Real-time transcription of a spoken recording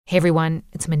Hey everyone,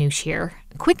 it's Manoush here.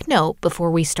 A quick note before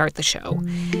we start the show.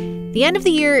 The end of the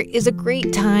year is a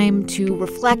great time to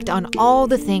reflect on all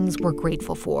the things we're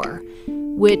grateful for,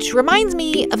 which reminds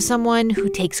me of someone who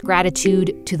takes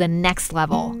gratitude to the next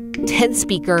level, TED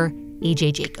speaker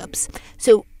A.J. Jacobs.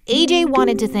 So A.J.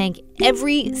 wanted to thank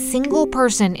every single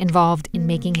person involved in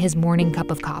making his morning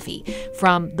cup of coffee,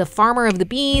 from the farmer of the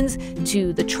beans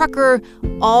to the trucker,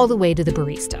 all the way to the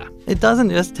barista. It doesn't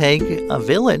just take a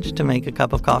village to make a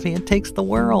cup of coffee, it takes the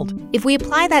world. If we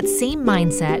apply that same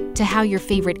mindset to how your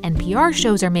favorite NPR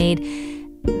shows are made,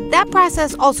 that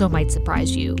process also might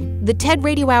surprise you. The TED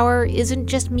Radio Hour isn't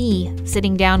just me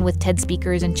sitting down with TED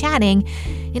speakers and chatting.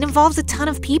 It involves a ton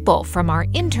of people, from our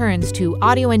interns to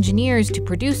audio engineers to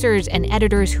producers and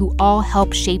editors who all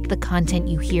help shape the content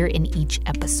you hear in each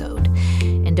episode.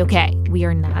 And okay, we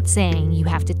are not saying you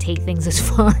have to take things as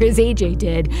far as AJ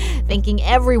did, thanking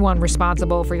everyone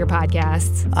responsible for your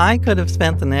podcasts. I could have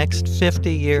spent the next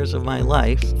 50 years of my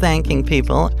life thanking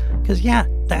people, because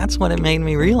that's what it made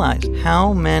me realize,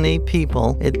 how many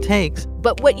people it takes.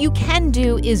 But what you can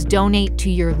do is donate to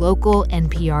your local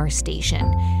NPR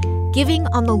station. Giving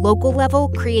on the local level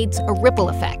creates a ripple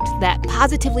effect that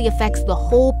positively affects the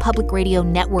whole public radio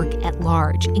network at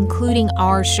large, including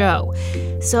our show.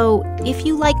 So if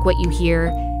you like what you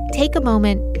hear, take a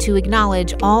moment to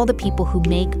acknowledge all the people who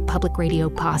make public radio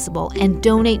possible and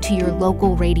donate to your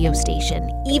local radio station.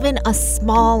 Even a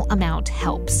small amount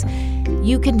helps.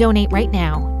 You can donate right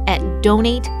now at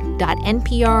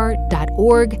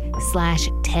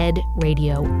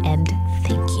donate.npr.org/TED-radio, and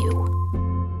thank you.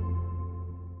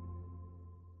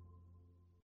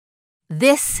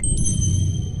 This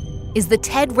is the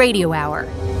TED Radio Hour.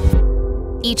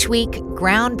 Each week,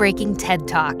 groundbreaking TED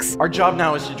Talks. Our job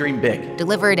now is to dream big.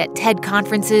 Delivered at TED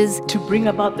conferences. To bring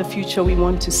about the future we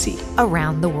want to see.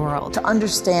 Around the world. To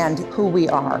understand who we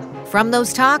are. From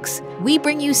those talks, we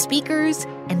bring you speakers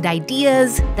and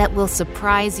ideas that will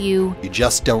surprise you. You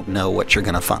just don't know what you're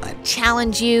going to find.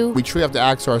 Challenge you. We truly have to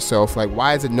ask ourselves,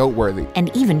 why is it noteworthy? And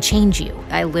even change you.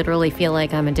 I literally feel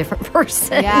like I'm a different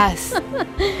person. Yes.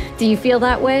 Do you feel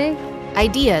that way?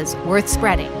 Ideas worth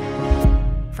spreading.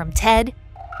 From TED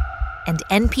and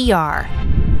NPR.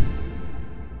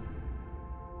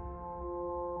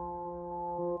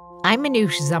 I'm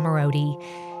Manoush Zomorodi,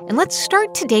 and let's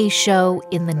start today's show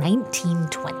in the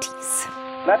 1920s.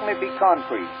 Let me be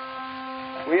concrete.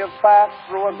 We have passed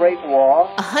through a great war.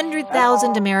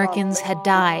 100,000 Americans had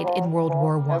died in World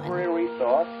War I,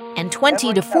 and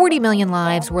 20 to 40 million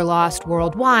lives were lost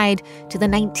worldwide to the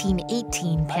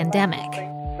 1918 pandemic.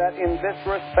 That in this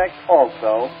respect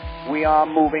also, we are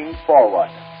moving forward.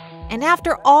 And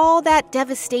after all that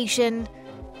devastation,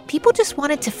 people just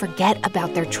wanted to forget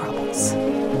about their troubles.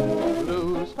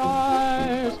 Blue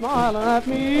skies smiling at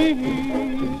me,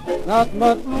 not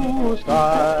but blue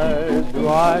skies do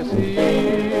I see.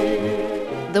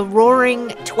 The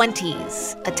Roaring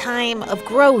 '20s, a time of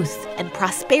growth and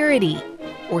prosperity,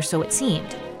 or so it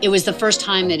seemed. It was the first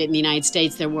time that in the United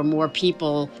States there were more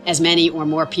people, as many or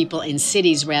more people in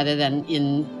cities rather than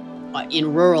in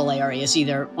rural areas,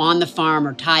 either on the farm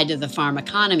or tied to the farm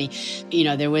economy. You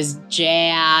know, there was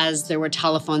jazz, there were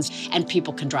telephones, and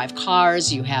people can drive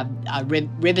cars. You have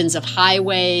ribbons of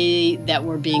highway that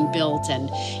were being built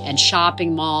and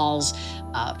shopping malls,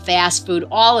 fast food,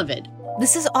 all of it.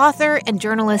 This is author and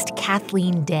journalist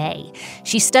Kathleen Day.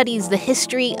 She studies the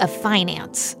history of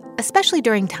finance, especially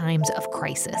during times of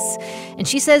crisis. And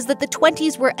she says that the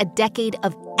 20s were a decade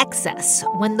of excess,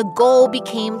 when the goal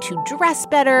became to dress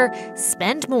better,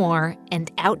 spend more,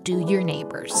 and outdo your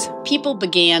neighbors. People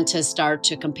began to start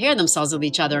to compare themselves with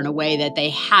each other in a way that they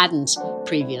hadn't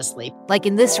previously. Like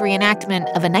in this reenactment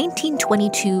of a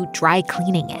 1922 dry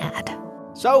cleaning ad.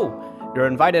 So, you're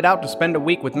invited out to spend a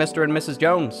week with Mr. and Mrs.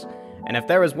 Jones. And if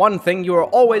there is one thing you are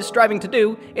always striving to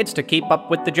do, it's to keep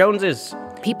up with the Joneses.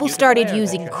 People started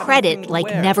using credit like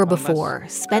never before,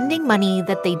 spending money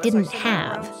that they didn't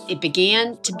have. It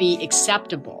began to be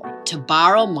acceptable to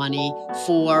borrow money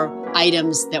for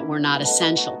items that were not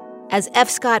essential. As F.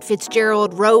 Scott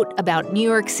Fitzgerald wrote about New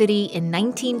York City in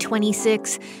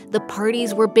 1926, the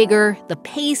parties were bigger, the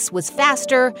pace was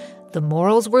faster, the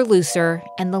morals were looser,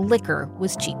 and the liquor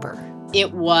was cheaper.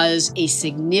 It was a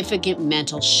significant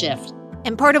mental shift.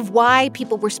 And part of why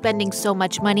people were spending so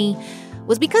much money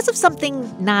was because of something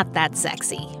not that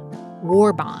sexy: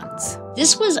 war bonds.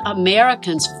 This was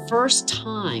Americans' first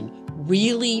time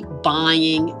really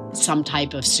buying some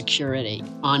type of security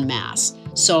en masse.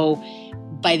 So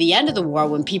by the end of the war,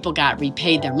 when people got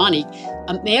repaid their money,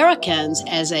 Americans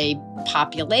as a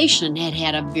population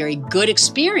had a very good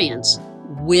experience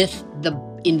with the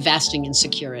investing in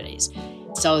securities.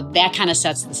 So that kind of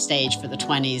sets the stage for the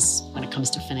 20s when it comes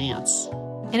to finance.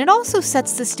 And it also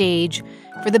sets the stage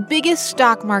for the biggest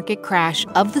stock market crash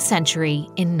of the century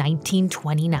in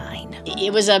 1929.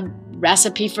 It was a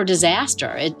recipe for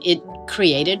disaster. It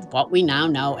created what we now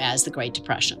know as the Great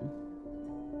Depression.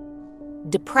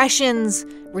 Depressions,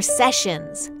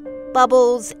 recessions,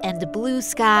 bubbles, and blue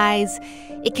skies.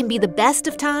 It can be the best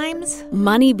of times.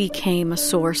 Money became a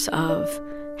source of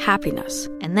happiness.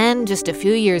 And then just a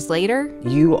few years later,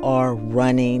 you are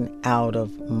running out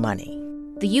of money.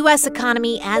 The U.S.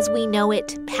 economy as we know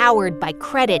it, powered by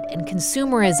credit and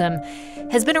consumerism,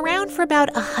 has been around for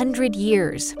about 100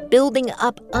 years, building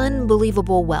up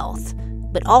unbelievable wealth,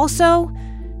 but also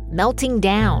melting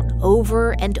down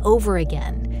over and over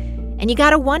again. And you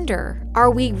gotta wonder,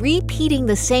 are we repeating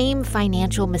the same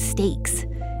financial mistakes?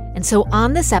 And so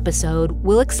on this episode,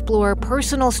 we'll explore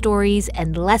personal stories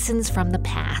and lessons from the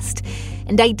past,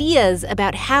 and ideas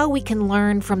about how we can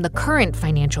learn from the current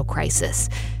financial crisis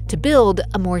to build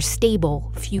a more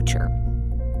stable future.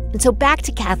 And so back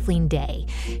to Kathleen Day.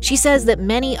 She says that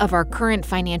many of our current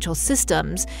financial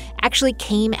systems actually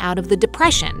came out of the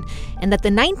Depression, and that the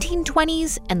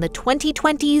 1920s and the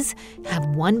 2020s have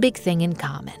one big thing in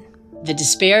common. The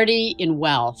disparity in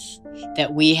wealth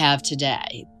that we have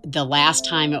today, the last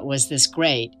time it was this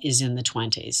great is in the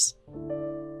 20s.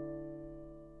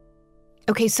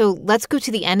 Okay, so let's go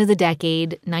to the end of the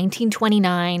decade,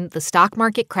 1929, the stock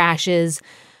market crashes.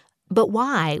 But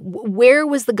why? Where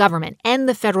was the government and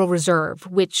the Federal Reserve,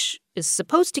 which is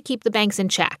supposed to keep the banks in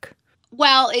check?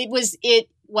 Well,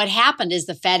 what happened is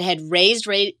the Fed had raised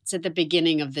rates at the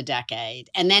beginning of the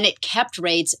decade, and then it kept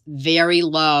rates very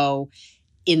low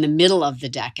in the middle of the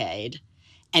decade.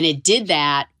 And it did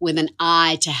that with an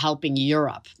eye to helping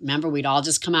Europe. Remember, we'd all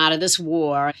just come out of this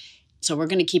war. So we're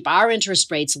going to keep our interest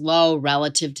rates low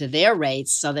relative to their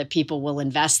rates so that people will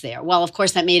invest there. Well, of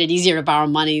course, that made it easier to borrow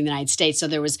money in the United States. So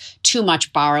there was too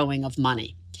much borrowing of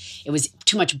money. It was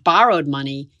too much borrowed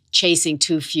money chasing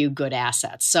too few good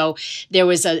assets. So there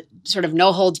was a sort of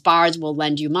no holds barred, we'll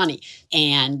lend you money.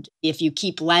 And if you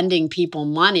keep lending people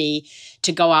money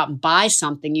to go out and buy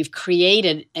something, you've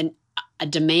created a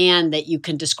demand that you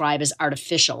can describe as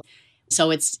artificial.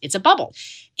 So it's a bubble.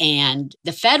 And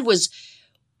the Fed was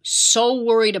so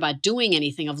worried about doing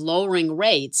anything, of lowering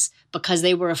rates, because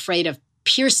they were afraid of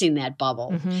piercing that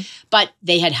bubble. Mm-hmm. But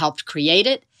they had helped create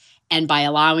it. And by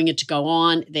allowing it to go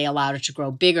on, they allowed it to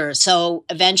grow bigger. So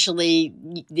eventually,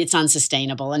 it's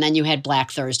unsustainable. And then you had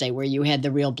Black Thursday, where you had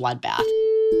the real bloodbath.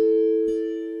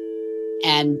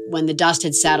 And when the dust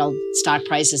had settled, stock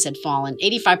prices had fallen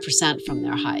 85% from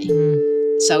their high.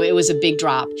 So it was a big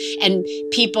drop. And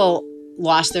people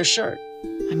lost their shirt.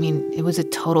 I mean, it was a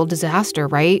total disaster,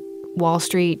 right? Wall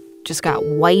Street just got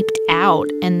wiped out,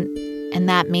 and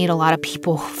that made a lot of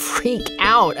people freak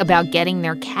out about getting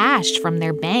their cash from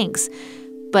their banks.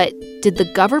 But did the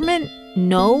government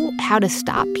know how to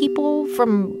stop people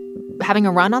from having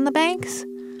a run on the banks?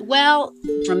 Well,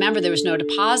 remember, there was no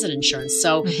deposit insurance.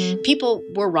 So people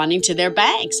were running to their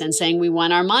banks and saying, we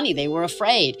want our money. They were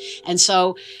afraid. And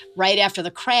so right after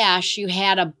the crash, you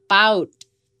had about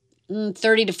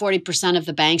 30 to 40% of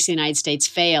the banks in the United States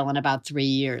fail in about 3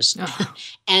 years. Oh.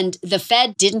 And the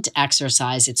Fed didn't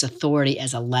exercise its authority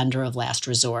as a lender of last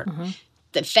resort.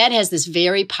 The Fed has this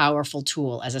very powerful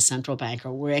tool as a central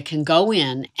banker where it can go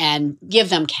in and give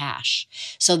them cash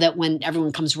so that when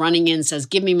everyone comes running in and says,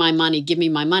 give me my money,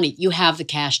 you have the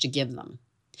cash to give them.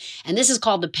 And this is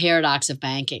called the paradox of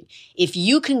banking. If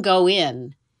you can go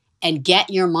in and get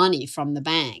your money from the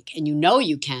bank, and you know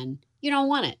you can, you don't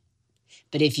want it.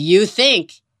 But if you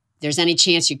think there's any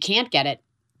chance you can't get it,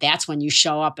 that's when you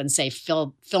show up and say,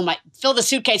 fill the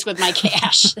suitcase with my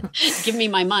cash. Give me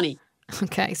my money.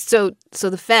 Okay, so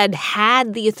the Fed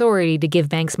had the authority to give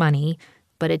banks money,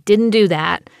 but it didn't do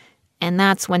that. And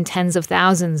that's when tens of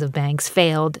thousands of banks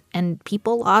failed and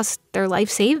people lost their life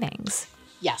savings.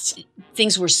 Yes,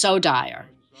 things were so dire.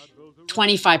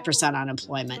 25%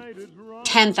 unemployment.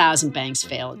 10,000 banks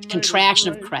failed,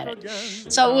 contraction of credit.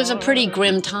 So it was a pretty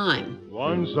grim time.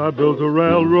 Once I built a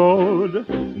railroad,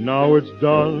 now it's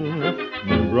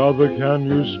done. Brother, can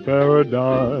you spare a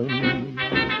dime?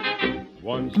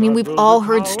 I mean, we've all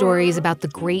heard stories about the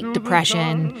Great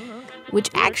Depression, which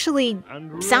actually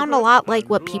sound a lot like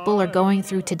what people are going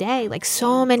through today. Like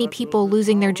so many people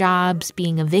losing their jobs,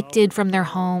 being evicted from their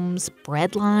homes,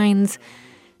 bread lines.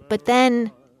 But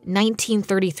then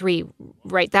 1933,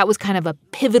 right, that was kind of a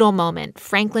pivotal moment.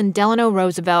 Franklin Delano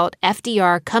Roosevelt,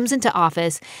 FDR, comes into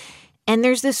office, and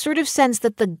there's this sort of sense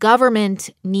that the government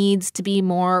needs to be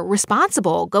more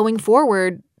responsible going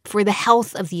forward for the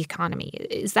health of the economy.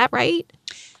 Is that right?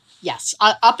 Yes.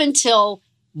 Up until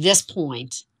this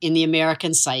point in the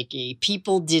American psyche,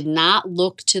 people did not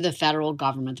look to the federal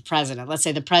government, the president, let's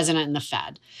say the president and the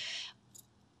Fed,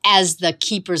 as the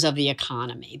keepers of the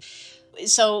economy.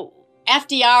 So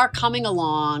FDR coming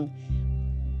along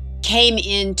came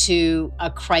into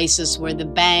a crisis where the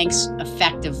banks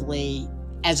effectively,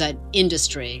 as an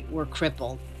industry, were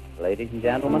crippled. Ladies and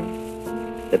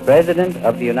gentlemen, the President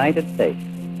of the United States.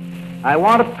 I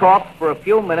want to talk for a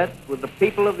few minutes with the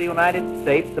people of the United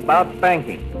States about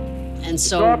banking. And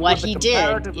so what he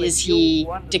did is he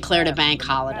declared a bank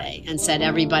holiday and said,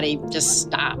 everybody just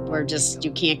stop.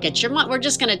 You can't get your money. We're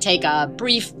just going to take a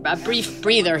brief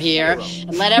breather here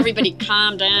and let everybody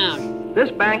calm down. This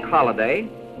bank holiday,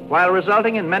 while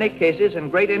resulting in many cases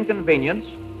in great inconvenience,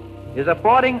 is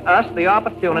affording us the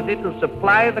opportunity to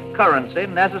supply the currency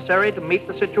necessary to meet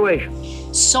the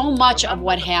situation. So much of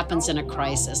what happens in a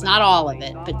crisis, not all of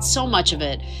it, but so much of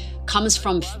it comes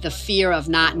from the fear of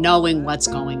not knowing what's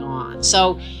going on.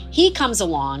 So he comes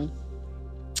along,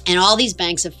 and all these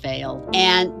banks have failed.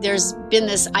 And there's been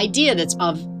this idea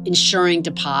of insuring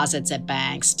deposits at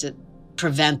banks to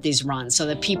prevent these runs so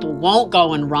that people won't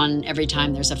go and run every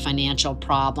time there's a financial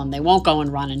problem. They won't go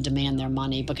and run and demand their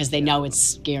money because they know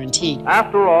it's guaranteed.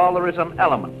 After all, there is an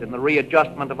element in the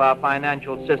readjustment of our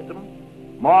financial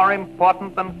system more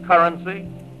important than currency,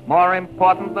 more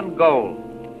important than gold,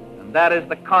 and that is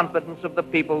the confidence of the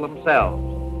people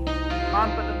themselves.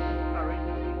 Confidence.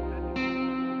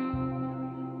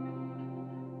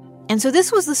 And so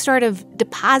this was the start of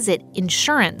deposit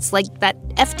insurance, like that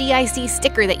FDIC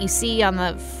sticker that you see on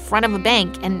the front of a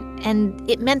bank. And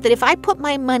it meant that if I put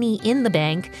my money in the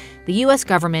bank, the U.S.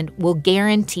 government will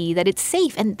guarantee that it's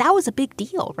safe. And that was a big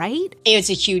deal, right? It's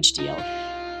a huge deal.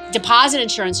 Deposit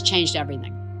insurance changed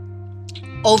everything.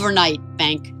 Overnight,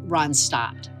 bank runs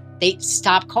stopped. They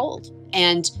stopped cold.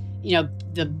 And,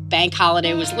 the bank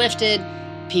holiday was lifted.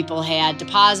 People had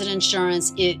deposit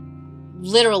insurance. It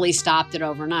literally stopped it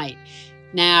overnight.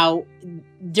 Now,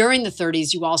 during the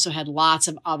 30s, you also had lots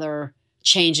of other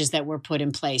changes that were put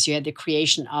in place. You had the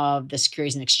creation of the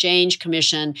Securities and Exchange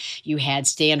Commission. You had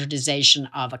standardization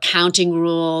of accounting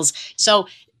rules. So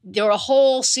there were a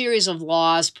whole series of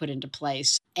laws put into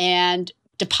place. And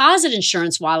deposit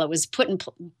insurance, while it was put in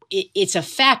its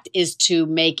effect is to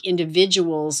make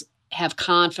individuals have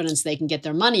confidence they can get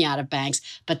their money out of banks.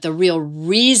 But the real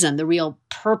reason, the real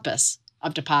purpose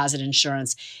of deposit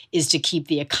insurance is to keep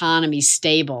the economy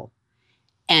stable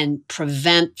and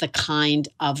prevent the kind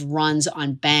of runs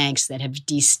on banks that have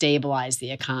destabilized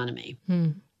the economy.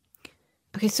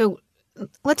 Okay, so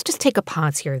let's just take a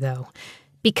pause here, though,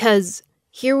 because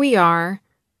here we are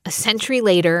a century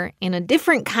later in a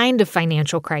different kind of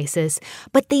financial crisis,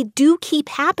 but they do keep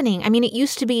happening. I mean, it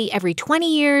used to be every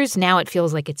 20 years. Now it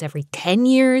feels like it's every 10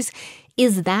 years.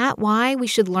 Is that why we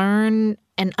should learn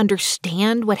and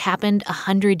understand what happened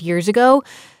 100 years ago?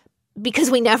 Because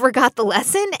we never got the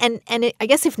lesson? I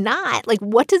guess if not,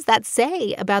 what does that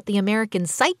say about the American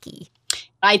psyche?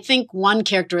 I think one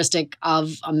characteristic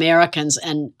of Americans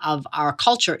and of our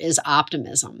culture is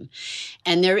optimism.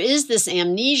 And there is this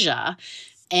amnesia,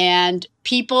 and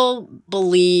people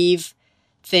believe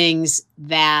things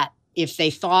that, if they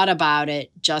thought about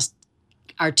it, just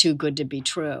are too good to be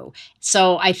true.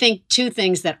 So I think two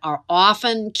things that are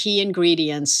often key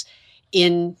ingredients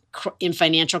in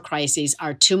financial crises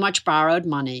are too much borrowed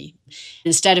money.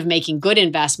 Instead of making good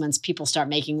investments, people start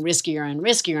making riskier and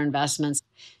riskier investments,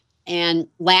 and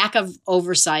lack of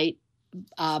oversight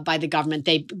by the government.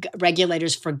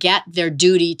 Regulators forget their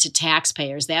duty to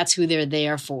taxpayers. That's who they're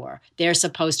there for. They're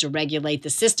supposed to regulate the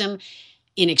system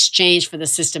in exchange for the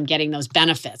system getting those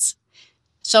benefits.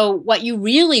 So what you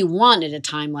really want at a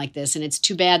time like this, and it's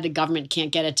too bad the government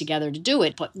can't get it together to do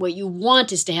it, but what you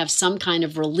want is to have some kind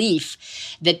of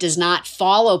relief that does not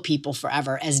follow people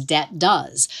forever as debt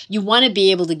does. You want to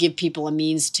be able to give people a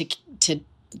means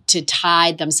to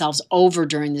tide themselves over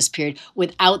during this period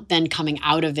without then coming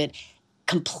out of it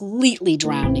completely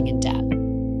drowning in debt.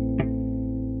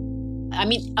 I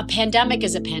mean, a pandemic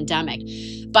is a pandemic,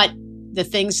 but the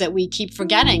things that we keep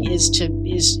forgetting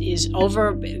is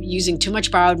over using too much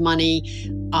borrowed money,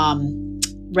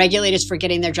 regulators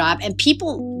forgetting their job, and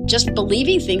people just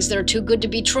believing things that are too good to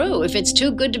be true. If it's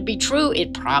too good to be true,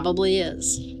 it probably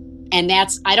is. And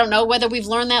I don't know whether we've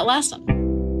learned that lesson.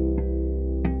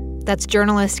 That's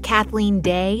journalist Kathleen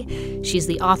Day. She's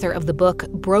the author of the book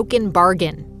Broken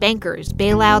Bargain: Bankers,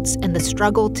 Bailouts, and the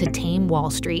Struggle to Tame Wall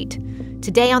Street.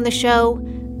 Today on the show,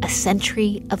 A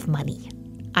Century of Money.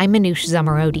 I'm Manoush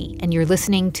Zomorodi, and you're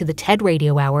listening to the TED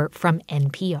Radio Hour from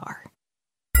NPR.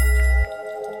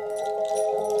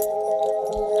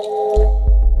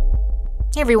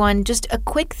 Hey everyone, just a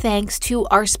quick thanks to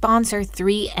our sponsor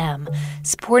 3M,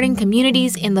 supporting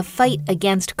communities in the fight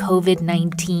against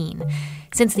COVID-19.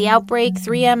 Since the outbreak,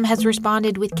 3M has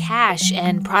responded with cash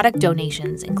and product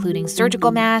donations, including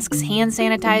surgical masks, hand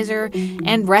sanitizer,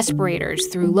 and respirators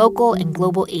through local and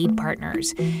global aid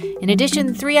partners. In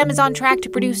addition, 3M is on track to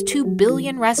produce 2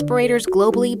 billion respirators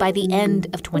globally by the end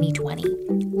of 2020.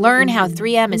 Learn how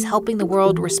 3M is helping the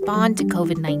world respond to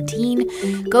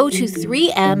COVID-19. Go to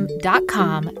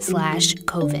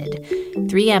 3m.com/COVID.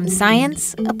 3M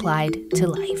Science applied to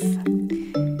life.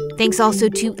 Thanks also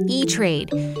to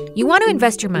E-Trade. You want to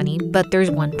invest your money, but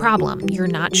there's one problem. You're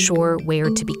not sure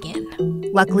where to begin.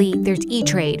 Luckily, there's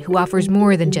E-Trade, who offers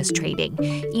more than just trading.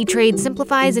 E-Trade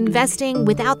simplifies investing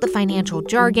without the financial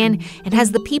jargon and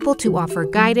has the people to offer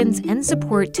guidance and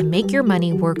support to make your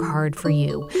money work hard for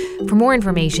you. For more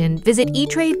information, visit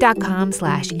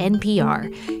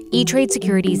etrade.com/NPR. E-Trade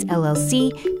Securities,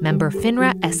 LLC, member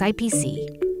FINRA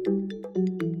SIPC.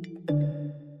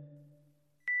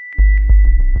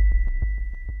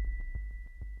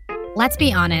 Let's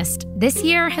be honest, this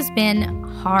year has been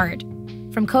hard.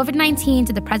 From COVID-19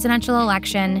 to the presidential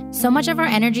election, so much of our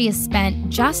energy is spent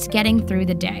just getting through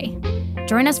the day.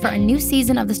 Join us for a new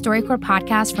season of the StoryCorps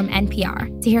podcast from NPR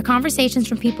to hear conversations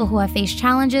from people who have faced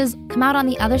challenges, come out on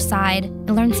the other side,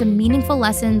 and learn some meaningful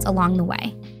lessons along the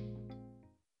way.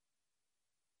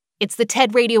 It's the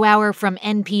TED Radio Hour from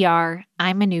NPR.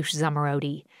 I'm Manoush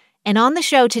Zomorodi. And on the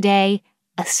show today,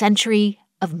 a century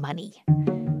of money.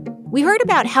 We heard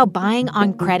about how buying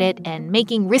on credit and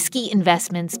making risky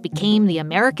investments became the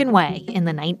American way in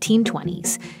the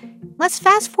 1920s. Let's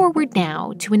fast forward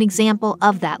now to an example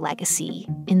of that legacy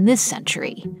in this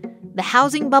century, the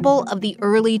housing bubble of the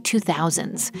early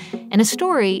 2000s, and a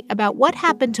story about what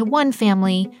happened to one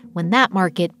family when that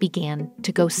market began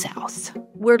to go south.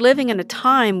 We're living in a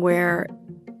time where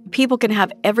people can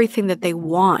have everything that they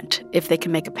want if they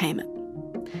can make a payment.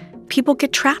 People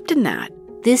get trapped in that.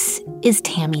 This is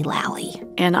Tammy Lally.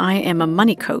 And I am a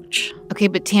money coach. Okay,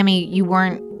 but Tammy, you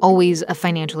weren't always a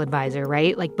financial advisor,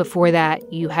 right? Like before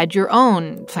that, you had your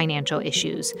own financial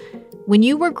issues. When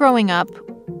you were growing up,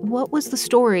 what was the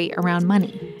story around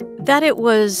money? That it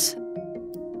was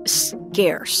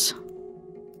scarce.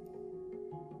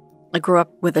 I grew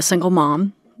up with a single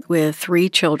mom with 3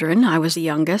 children. I was the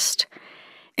youngest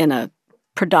in a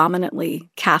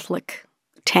predominantly Catholic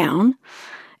town.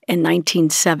 In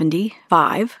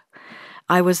 1975,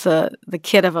 I was the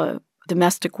kid of a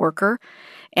domestic worker,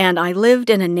 and I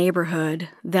lived in a neighborhood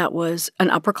that was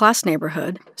an upper-class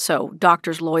neighborhood, so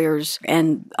doctors, lawyers,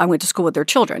 and I went to school with their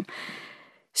children.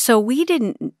 So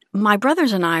my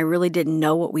brothers and I really didn't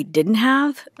know what we didn't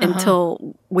have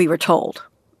until we were told,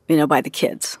 by the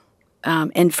kids.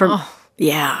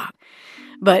 Yeah.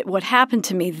 But what happened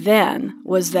to me then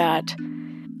was that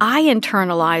I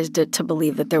internalized it to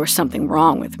believe that there was something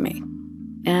wrong with me,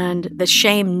 and the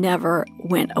shame never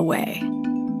went away.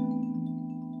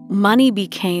 Money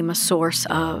became a source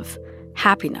of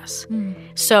happiness.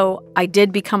 So I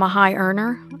did become a high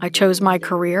earner. I chose my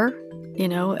career,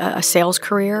 a sales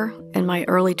career in my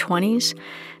early 20s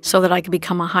so that I could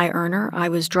become a high earner. I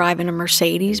was driving a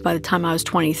Mercedes by the time I was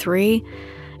 23,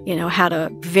 had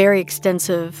a very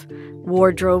extensive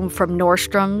wardrobe from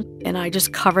Nordstrom, and I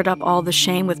just covered up all the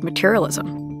shame with materialism.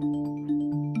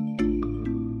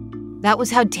 That was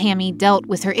how Tammy dealt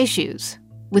with her issues,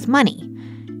 with money,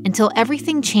 until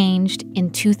everything changed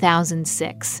in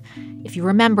 2006. If you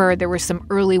remember, there were some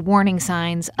early warning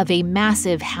signs of a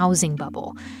massive housing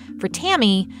bubble. For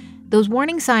Tammy, those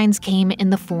warning signs came in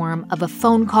the form of a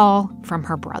phone call from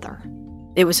her brother.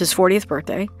 It was his 40th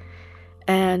birthday.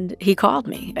 And he called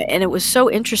me. And it was so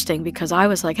interesting because I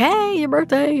was like, hey, your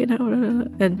birthday,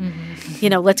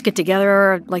 let's get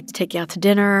together. I'd like to take you out to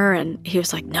dinner. And he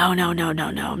was like, no, I'm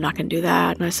not going to do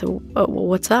that. And I said, well,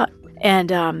 what's up?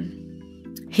 And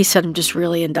he said, I'm just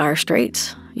really in dire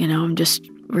straits. I'm just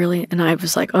really, and I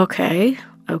was like, okay.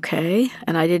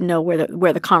 And I didn't know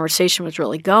where the conversation was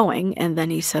really going. And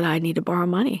then he said, I need to borrow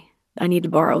money. I need to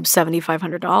borrow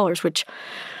 $7,500, which,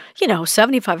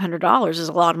 $7,500 is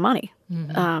a lot of money.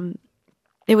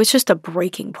 It was just a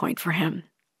breaking point for him.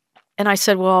 And I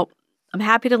said, well, I'm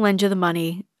happy to lend you the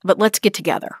money, but let's get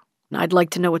together. I'd like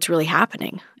to know what's really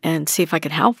happening and see if I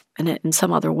could help in it in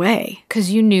some other way. Because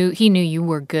he knew you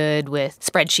were good with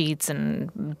spreadsheets and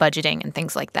budgeting and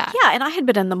things like that. Yeah, and I had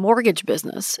been in the mortgage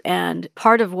business, and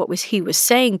part of what he was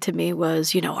saying to me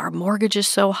was, our mortgage is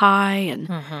so high, and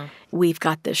we've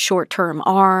got this short-term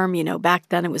ARM. Back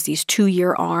then it was these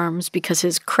 2-year ARMs because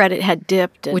his credit had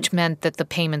dipped. Which meant that the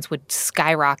payments would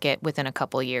skyrocket within a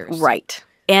couple years. Right.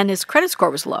 And his credit score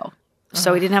was low.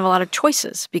 So he didn't have a lot of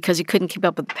choices because he couldn't keep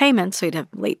up with the payments, so he'd have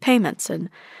late payments.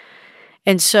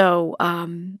 And so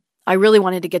I really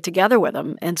wanted to get together with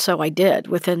him, and so I did.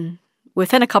 Within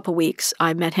a couple weeks,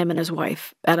 I met him and his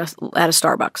wife at a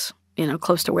Starbucks,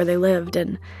 close to where they lived,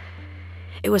 and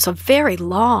it was a very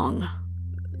long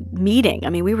meeting. I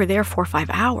mean, we were there 4 or 5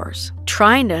 hours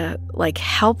trying to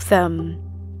help them,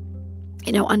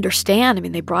 understand. I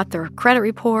mean, they brought their credit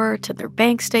report and their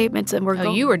bank statements, and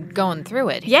you were going through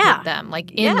it with them,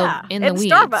 in the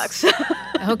weeds.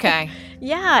 Starbucks. Okay.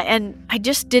 Yeah, and I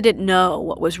just didn't know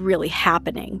what was really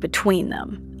happening between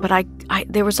them. But I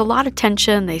there was a lot of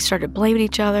tension. They started blaming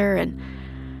each other, and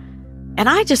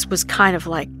I just was kind of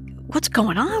like, what's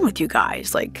going on with you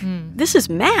guys? This is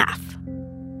math.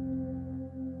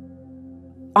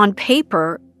 On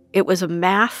paper, it was a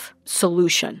math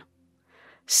solution.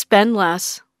 Spend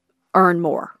less, earn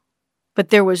more. But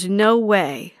there was no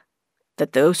way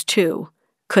that those two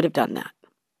could have done that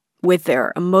with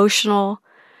their emotional,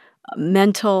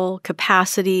 mental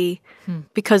capacity,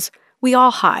 because we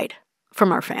all hide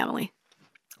from our family.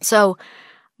 So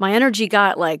my energy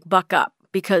got buck up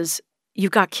because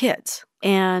you've got kids.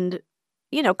 And,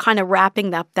 kind of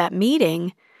wrapping up that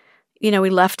meeting, we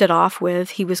left it off with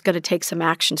he was going to take some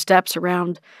action steps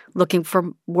around looking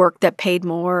for work that paid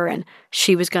more, and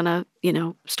she was going to,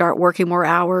 start working more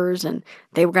hours, and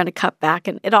they were going to cut back.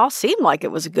 And it all seemed like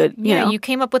it was a good, you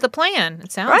came up with a plan,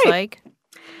 it sounds like.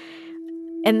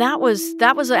 And that was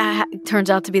turns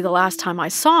out to be the last time I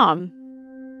saw him.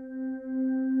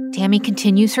 Tammy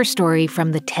continues her story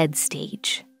from the TED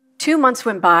stage. 2 months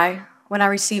went by when I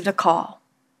received a call.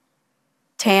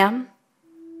 Tam,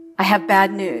 I have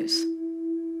bad news.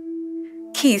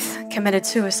 Keith committed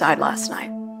suicide last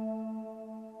night.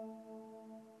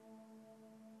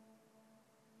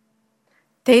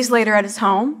 Days later at his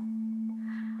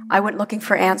home, I went looking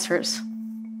for answers.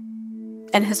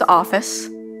 In his office,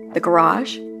 the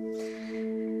garage,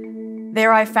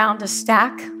 there I found a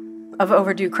stack of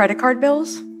overdue credit card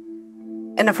bills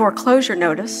and a foreclosure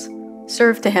notice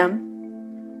served to him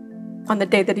on the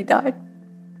day that he died.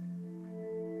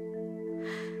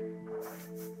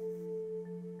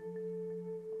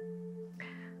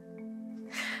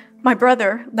 My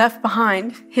brother left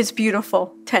behind his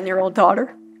beautiful 10-year-old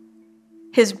daughter,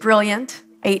 his brilliant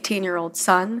 18-year-old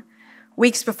son,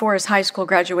 weeks before his high school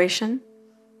graduation,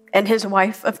 and his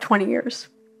wife of 20 years.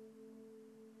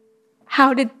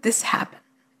 How did this happen?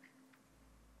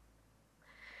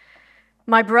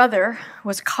 My brother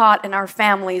was caught in our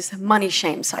family's money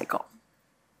shame cycle,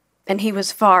 and he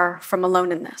was far from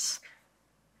alone in this.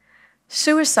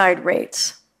 Suicide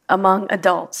rates among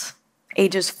adults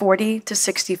ages 40 to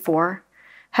 64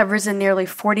 have risen nearly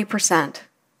 40%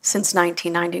 since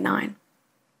 1999.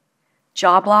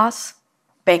 Job loss,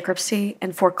 bankruptcy,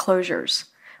 and foreclosures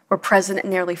were present in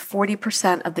nearly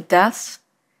 40% of the deaths,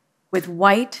 with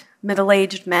white,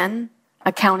 middle-aged men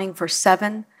accounting for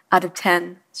 7 out of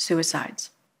 10 suicides.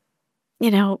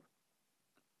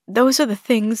 Those are the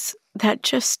things that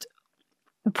just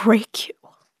break you.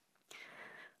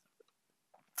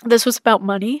 This was about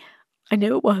money. I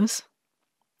knew it was.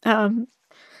 I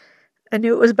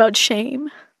knew it was about shame.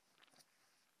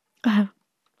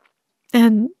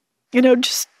 And,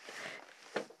 just...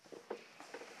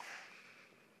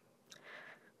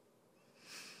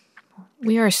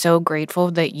 We are so grateful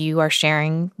that you are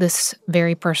sharing this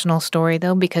very personal story,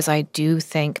 though, because I do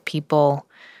think people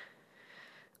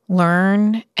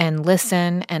learn and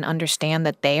listen and understand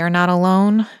that they are not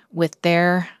alone with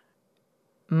their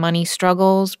money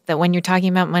struggles, that when you're talking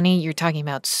about money, you're talking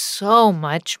about so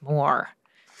much more.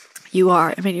 You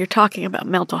are. I mean, you're talking about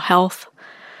mental health.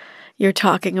 You're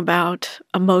talking about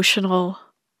emotional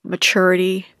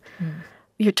maturity.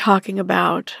 You're talking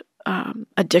about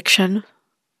addiction.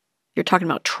 You're talking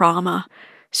about trauma.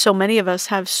 So many of us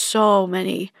have so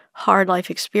many hard life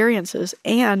experiences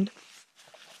and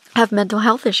have mental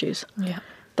health issues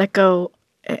that go,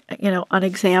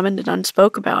 unexamined and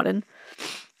unspoke about. And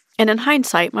in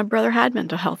hindsight, my brother had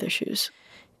mental health issues.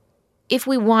 If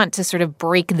we want to sort of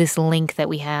break this link that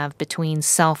we have between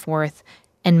self-worth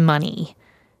and money,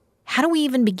 how do we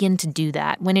even begin to do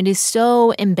that when it is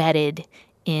so embedded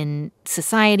in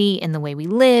society, in the way we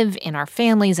live, in our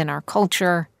families, in our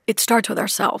culture? It starts with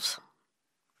ourselves.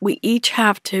 We each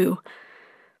have to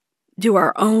do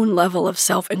our own level of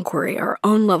self-inquiry, our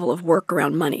own level of work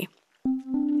around money.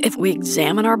 If we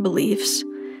examine our beliefs,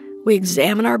 we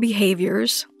examine our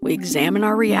behaviors, we examine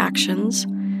our reactions,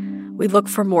 we look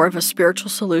for more of a spiritual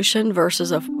solution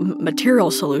versus a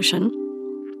material solution.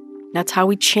 That's how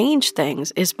we change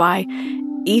things, is by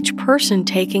each person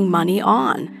taking money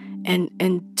on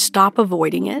and stop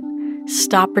avoiding it,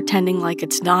 Stop pretending like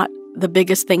it's not the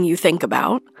biggest thing you think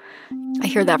about. I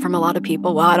hear that from a lot of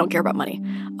people. Well, I don't care about money.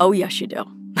 Oh, yes, you do.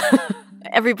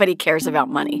 Everybody cares about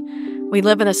money. We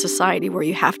live in a society where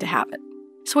you have to have it.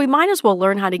 So we might as well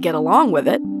learn how to get along with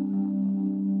it.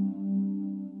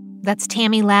 That's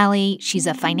Tammy Lally. She's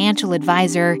a financial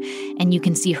advisor, and you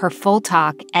can see her full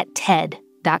talk at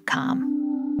TED.com.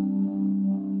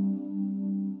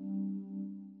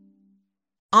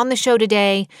 On the show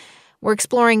today, we're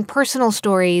exploring personal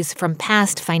stories from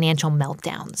past financial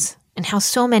meltdowns and how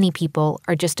so many people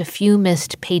are just a few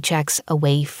missed paychecks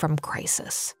away from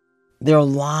crisis. There are a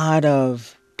lot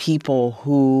of people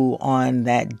who, on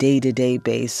that day-to-day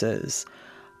basis,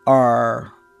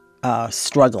 are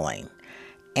struggling.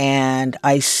 And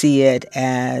I see it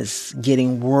as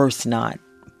getting worse, not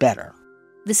better.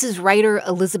 This is writer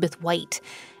Elizabeth White,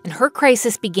 and her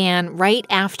crisis began right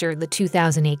after the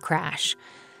 2008 crash.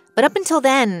 But up until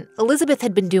then, Elizabeth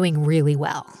had been doing really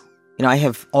well. You know, I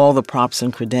have all the props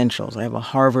and credentials. I have a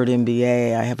Harvard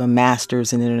MBA. I have a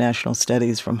master's in international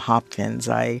studies from Hopkins.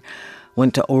 I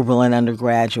went to Oberlin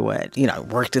undergraduate. You know, I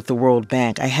worked at the World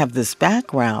Bank. I have this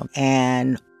background.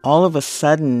 And all of a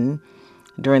sudden,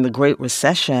 during the Great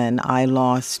Recession, I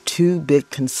lost 2 big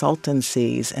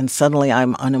consultancies, and suddenly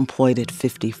I'm unemployed at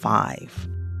 55.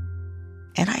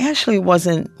 And I actually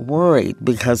wasn't worried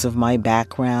because of my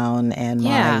background and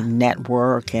my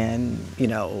network. And, you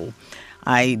know,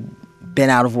 I'd been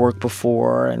out of work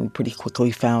before and pretty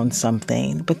quickly found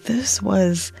something. But this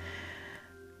was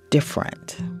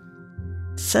different.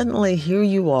 Suddenly, here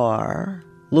you are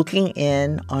looking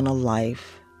in on a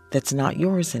life that's not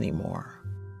yours anymore.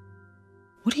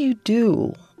 What do you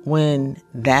do when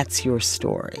that's your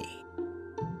story?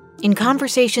 In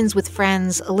conversations with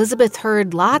friends, Elizabeth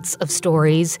heard lots of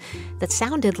stories that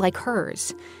sounded like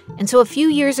hers. And so a few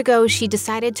years ago, she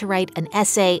decided to write an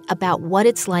essay about what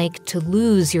it's like to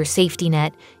lose your safety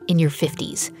net in your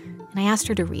 50s. And I asked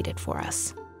her to read it for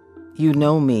us. You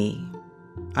know me.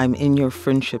 I'm in your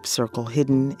friendship circle,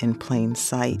 hidden in plain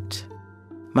sight.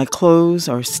 My clothes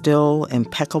are still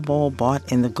impeccable,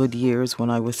 bought in the good years when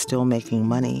I was still making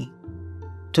money.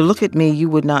 To look at me, you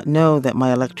would not know that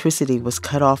my electricity was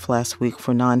cut off last week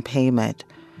for non-payment,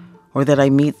 or that I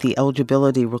meet the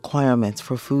eligibility requirements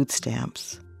for food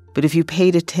stamps. But if you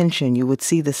paid attention, you would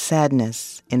see the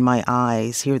sadness in my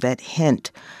eyes, hear that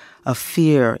hint of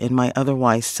fear in my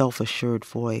otherwise self-assured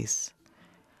voice.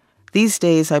 These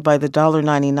days, I buy the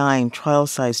 $1.99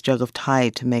 trial-size jug of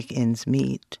Tide to make ends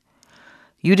meet.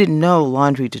 You didn't know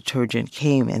laundry detergent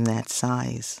came in that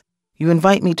size. You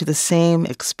invite me to the same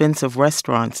expensive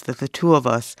restaurants that the two of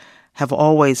us have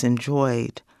always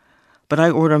enjoyed, but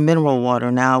I order mineral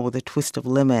water now with a twist of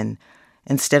lemon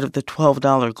instead of the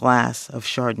 $12 glass of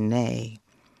Chardonnay.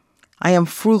 I am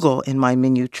frugal in my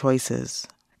menu choices,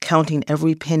 counting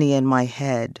every penny in my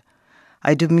head.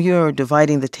 I demur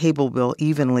dividing the table bill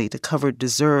evenly to cover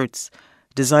desserts,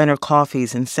 designer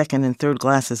coffees, and second and third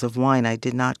glasses of wine I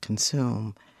did not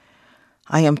consume.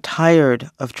 I am tired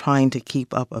of trying to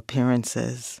keep up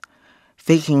appearances.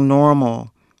 Faking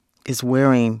normal is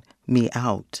wearing me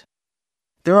out.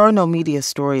 There are no media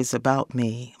stories about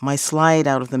me. My slide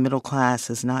out of the middle class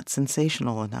is not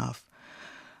sensational enough.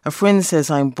 A friend says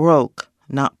I'm broke,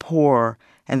 not poor,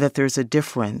 and that there's a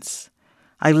difference.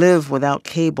 I live without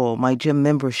cable, my gym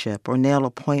membership, or nail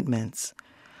appointments.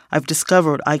 I've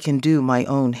discovered I can do my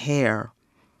own hair.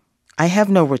 I have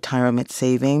no retirement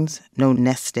savings, no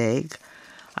nest egg.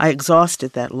 I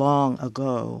exhausted that long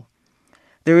ago.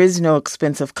 There is no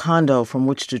expensive condo from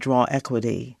which to draw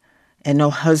equity, and no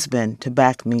husband to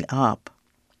back me up.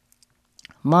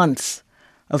 Months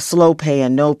of slow pay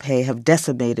and no pay have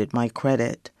decimated my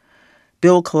credit.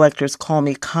 Bill collectors call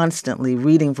me constantly,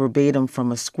 reading verbatim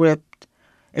from a script,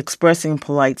 expressing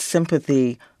polite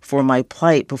sympathy for my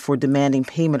plight before demanding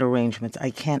payment arrangements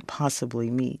I can't possibly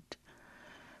meet.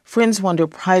 Friends wonder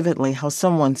privately how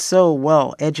someone so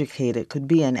well-educated could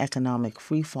be in economic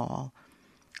freefall.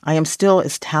 I am still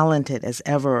as talented as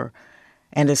ever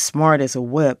and as smart as a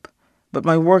whip, but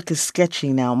my work is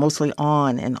sketchy now, mostly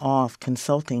on and off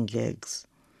consulting gigs.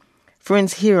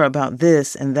 Friends hear about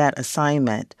this and that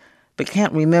assignment, but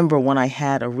can't remember when I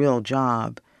had a real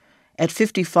job. At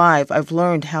 55, I've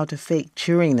learned how to fake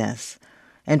cheeriness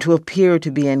and to appear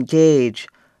to be engaged,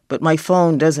 but my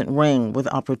phone doesn't ring with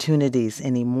opportunities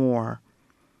anymore.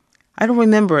 I don't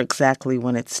remember exactly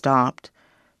when it stopped,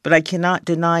 but I cannot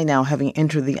deny now having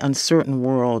entered the uncertain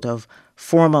world of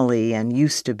formerly and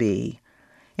used to be.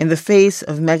 In the face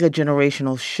of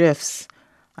mega-generational shifts,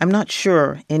 I'm not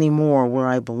sure anymore where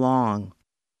I belong.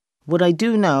 What I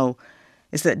do know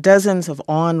is that dozens of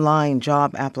online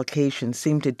job applications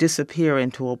seem to disappear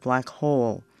into a black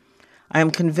hole. I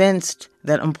am convinced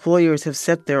that employers have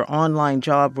set their online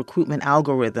job recruitment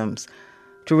algorithms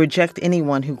to reject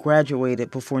anyone who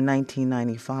graduated before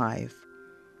 1995.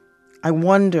 I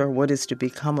wonder what is to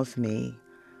become of me.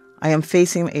 I am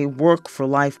facing a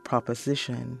work-for-life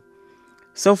proposition.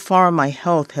 So far, my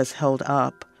health has held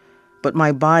up, but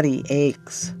my body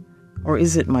aches. Or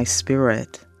is it my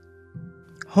spirit?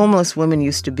 Homeless women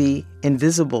used to be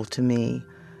invisible to me,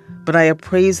 but I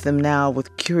appraise them now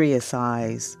with curious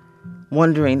eyes,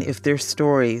 wondering if their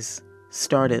stories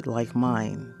started like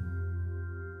mine.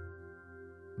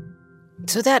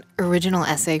 So that original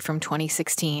essay from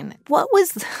 2016, what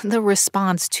was the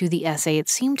response to the essay? It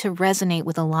seemed to resonate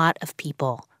with a lot of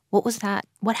people. What was that?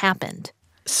 What happened?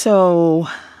 So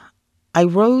I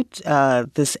wrote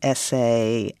this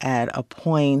essay at a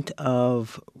point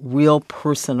of real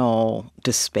personal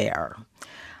despair.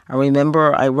 I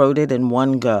remember I wrote it in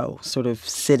one go, sort of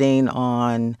sitting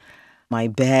on my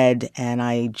bed, and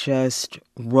I just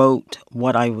wrote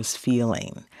what I was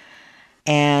feeling.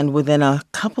 And within a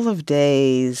couple of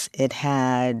days, it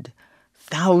had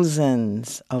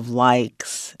thousands of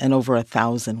likes and over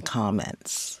 1,000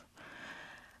 comments.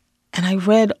 And I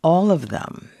read all of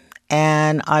them.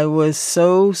 And I was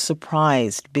so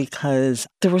surprised because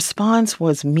the response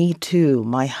was, me too,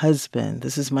 my husband,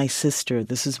 this is my sister,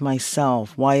 this is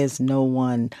myself. Why is no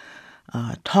one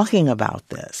talking about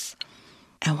this?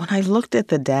 And when I looked at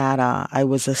the data, I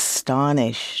was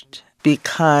astonished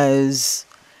because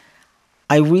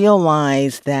I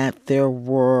realized that there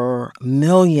were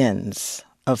millions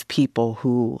of people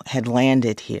who had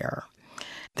landed here.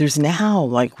 There's now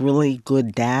really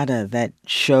good data that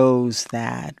shows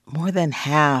that more than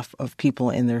half of people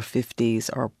in their 50s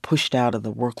are pushed out of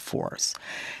the workforce.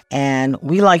 And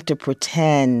we like to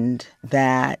pretend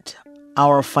that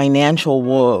our financial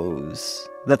woes,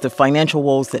 that the financial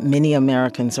woes that many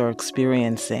Americans are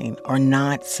experiencing are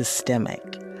not systemic,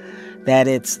 that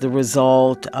it's the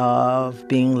result of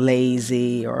being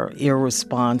lazy or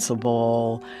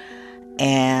irresponsible.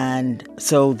 And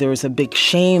so there's a big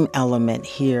shame element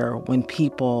here when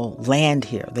people land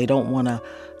here. They don't want to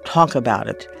talk about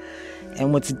it.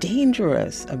 And what's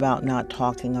dangerous about not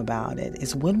talking about it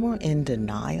is when we're in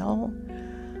denial,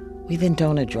 we then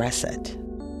don't address it.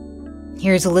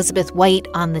 Here's Elizabeth White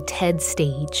on the TED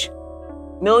stage.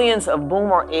 Millions of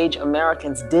boomer-age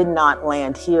Americans did not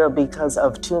land here because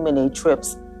of too many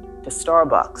trips to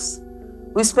Starbucks.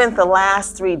 We spent the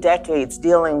last 3 decades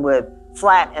dealing with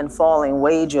flat and falling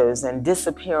wages and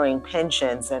disappearing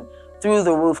pensions and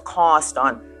through-the-roof cost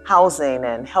on housing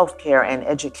and healthcare and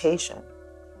education.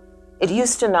 It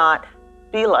used to not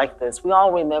be like this. We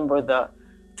all remember the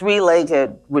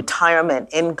 3-legged retirement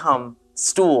income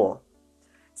stool,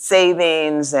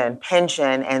 savings and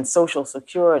pension and Social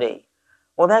Security.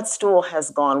 Well, that stool has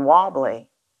gone wobbly.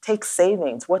 Take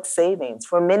savings. What savings?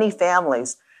 For many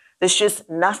families, there's just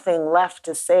nothing left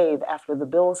to save after the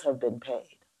bills have been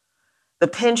paid. The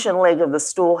pension leg of the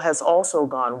stool has also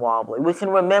gone wobbly. We can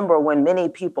remember when many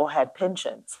people had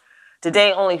pensions.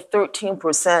 Today, only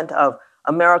 13% of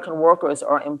American workers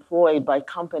are employed by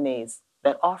companies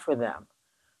that offer them.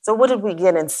 So what did we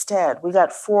get instead? We got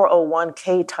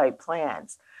 401k type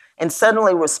plans. And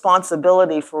suddenly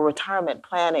responsibility for retirement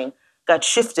planning got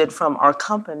shifted from our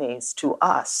companies to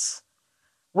us.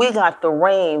 We got the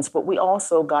reins, but we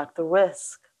also got the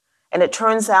risk. And it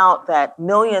turns out that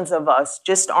millions of us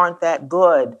just aren't that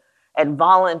good at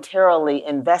voluntarily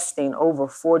investing over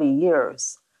 40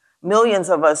 years. Millions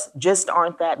of us just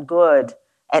aren't that good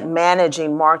at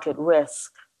managing market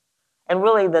risk. And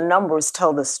really, the numbers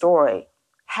tell the story.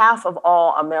 Half of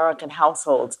all American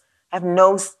households have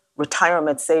no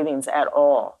retirement savings at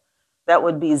all. That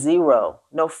would be zero.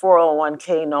 No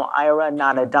 401k, no IRA,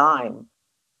 not a dime.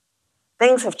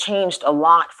 Things have changed a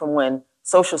lot from when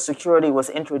Social Security was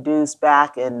introduced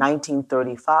back in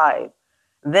 1935.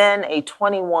 Then a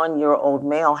 21-year-old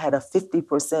male had a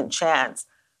 50% chance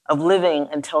of living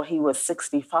until he was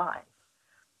 65.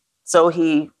 So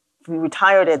he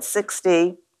retired at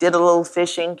 60, did a little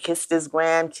fishing, kissed his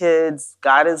grandkids,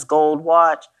 got his gold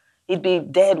watch. He'd be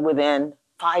dead within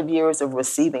 5 years of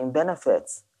receiving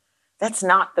benefits. That's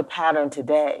not the pattern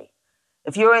today.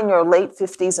 If you're in your late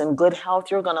 50s in good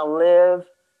health, you're going to live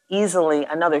easily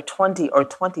another 20 or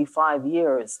 25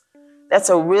 years. That's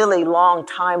a really long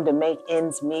time to make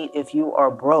ends meet if you are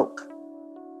broke.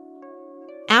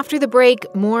 After the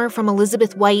break, more from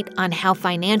Elizabeth White on how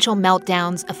financial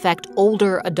meltdowns affect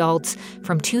older adults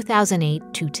from 2008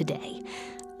 to today.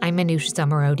 I'm Manoush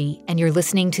Zomorodi, and you're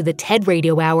listening to the TED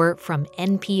Radio Hour from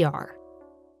NPR.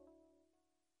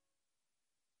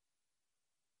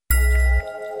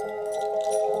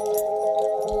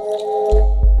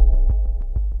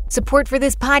 Support for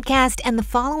this podcast and the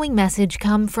following message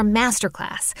come from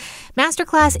Masterclass.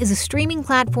 Masterclass is a streaming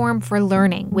platform for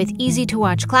learning with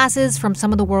easy-to-watch classes from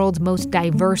some of the world's most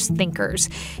diverse thinkers.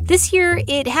 This year,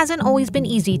 it hasn't always been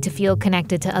easy to feel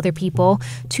connected to other people.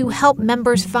 To help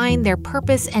members find their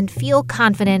purpose and feel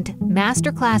confident,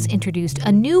 Masterclass introduced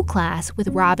a new class with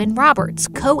Robin Roberts,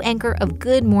 co-anchor of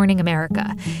Good Morning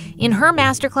America. In her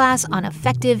Masterclass on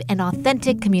effective and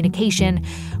authentic communication,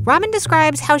 Robin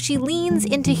describes how she leans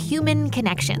into human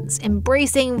connections,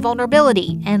 embracing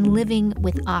vulnerability and living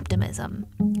with optimism.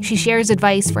 She shares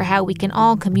advice for how we can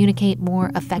all communicate more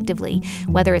effectively,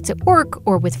 whether it's at work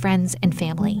or with friends and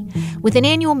family. With an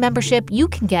annual membership, you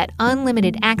can get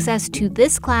unlimited access to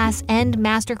this class and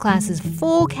Masterclass's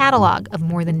full catalog of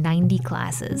more than 90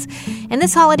 classes. And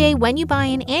this holiday, when you buy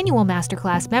an annual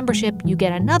Masterclass membership, you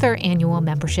get another annual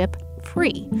membership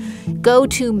free. Go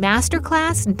to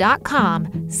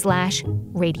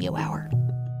masterclass.com/radio hour.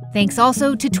 Thanks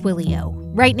also to Twilio.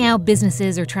 Right now,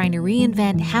 businesses are trying to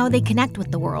reinvent how they connect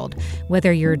with the world.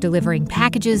 Whether you're delivering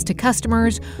packages to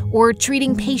customers or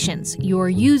treating patients, your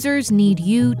users need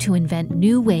you to invent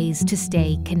new ways to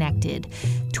stay connected.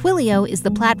 Twilio is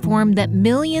the platform that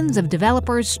millions of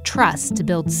developers trust to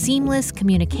build seamless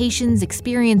communications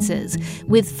experiences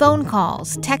with phone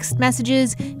calls, text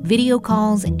messages, video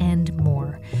calls, and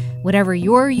more. Whatever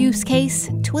your use case,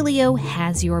 Twilio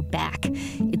has your back.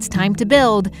 It's time to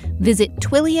build. Visit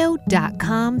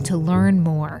Twilio.com to learn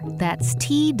more. That's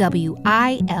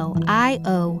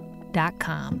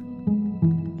TWILIO.com.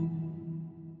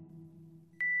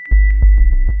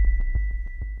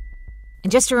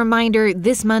 And just a reminder,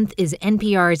 this month is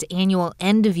NPR's annual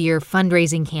end-of-year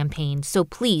fundraising campaign, so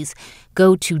please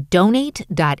go to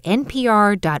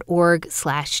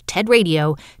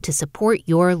donate.npr.org/TEDRadio to support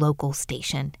your local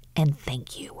station. And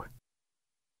thank you.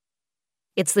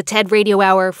 It's the TED Radio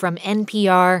Hour from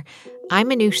NPR. I'm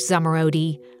Manoush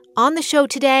Zomorodi. On the show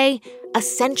today, a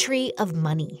century of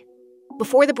money.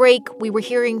 Before the break, we were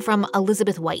hearing from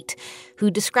Elizabeth White,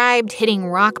 who described hitting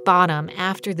rock bottom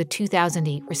after the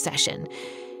 2008 recession.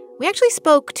 We actually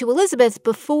spoke to Elizabeth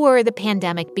before the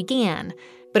pandemic began,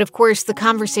 but of course the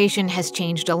conversation has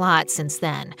changed a lot since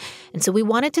then, and so we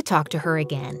wanted to talk to her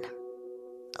again.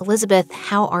 Elizabeth,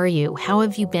 how are you? How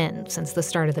have you been since the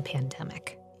start of the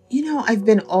pandemic? You know, I've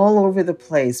been all over the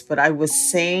place, but I was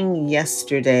saying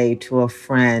yesterday to a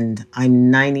friend, I'm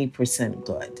 90%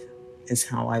 good, is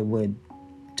how I would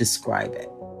describe it.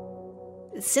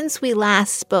 Since we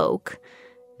last spoke,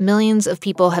 millions of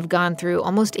people have gone through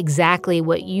almost exactly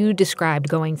what you described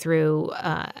going through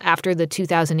after the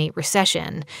 2008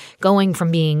 recession, going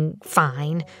from being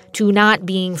fine to not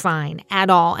being fine at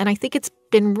all. And I think it's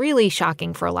been really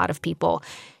shocking for a lot of people.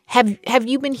 Have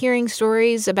you been hearing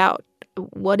stories about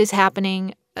what is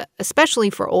happening, especially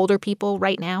for older people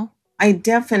right now? I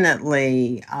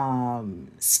definitely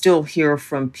still hear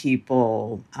from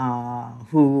people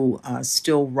who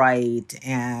still write,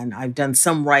 and I've done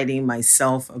some writing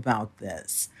myself about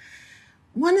this.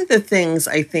 One of the things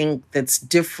I think that's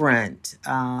different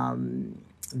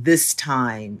this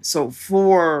time, so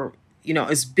for, you know,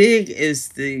 as big as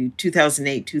the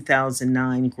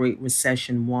 2008-2009 Great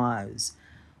Recession was,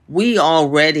 we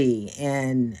already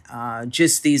in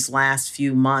just these last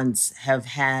few months have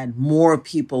had more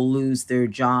people lose their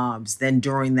jobs than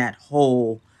during that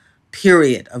whole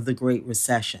period of the Great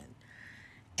Recession.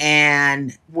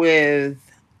 And with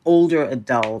older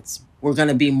adults, we're going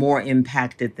to be more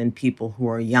impacted than people who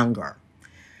are younger.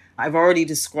 I've already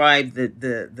described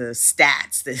the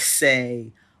stats that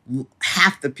say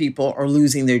half the people are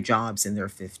losing their jobs in their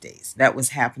 50s. That was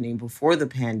happening before the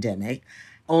pandemic.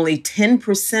 Only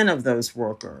 10% of those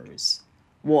workers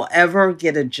will ever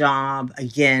get a job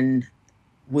again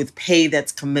with pay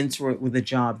that's commensurate with the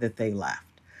job that they left.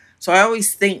 So I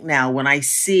always think now when I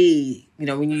see, you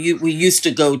know, when we used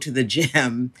to go to the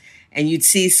gym and you'd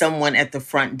see someone at the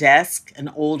front desk, an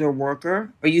older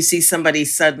worker, or you see somebody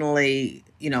suddenly,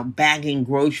 you know, bagging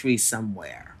groceries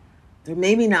somewhere. They're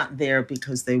maybe not there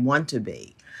because they want to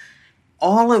be.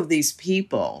 All of these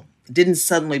people didn't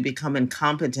suddenly become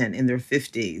incompetent in their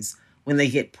 50s when they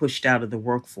get pushed out of the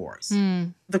workforce.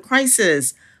 The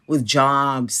crisis with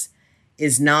jobs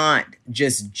is not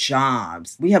just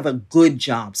jobs. We have a good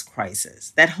jobs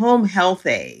crisis. That home health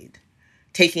aide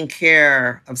taking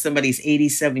care of somebody's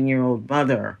 87-year-old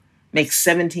mother makes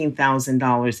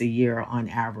 $17,000 a year on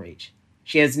average.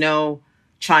 She has no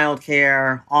child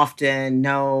care, often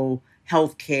no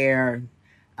health care,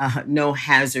 no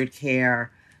hazard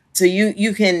care. So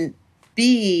you can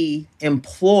be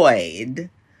employed,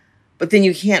 but then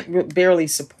you can't barely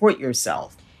support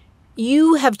yourself.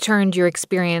 You have turned your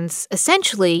experience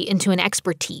essentially into an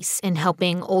expertise in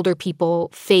helping older people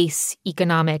face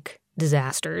economic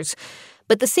disasters.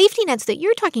 But the safety nets that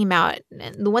you're talking about,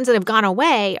 the ones that have gone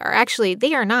away,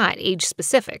 they are not age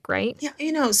specific, right?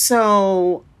 Yeah,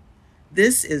 so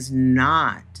this is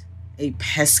not a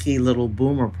pesky little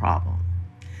boomer problem.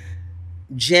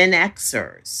 Gen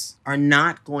Xers are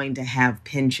not going to have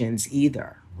pensions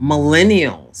either.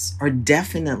 Millennials are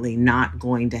definitely not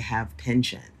going to have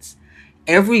pensions.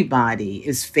 Everybody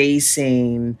is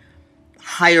facing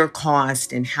higher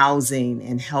cost in housing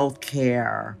and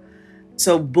healthcare.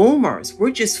 So boomers,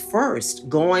 we're just first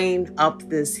going up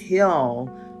this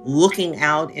hill, looking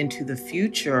out into the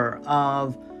future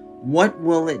of what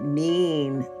will it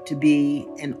mean to be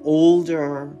an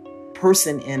older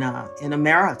person in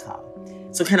America.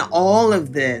 So kind of all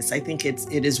of this, I think it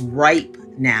is ripe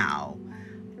now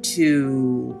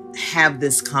to have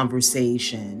this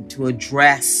conversation, to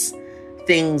address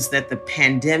things that the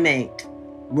pandemic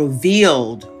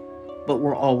revealed, but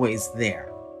were always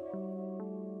there.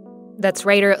 That's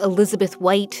writer Elizabeth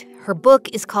White. Her book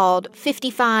is called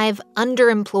 55,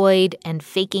 Underemployed and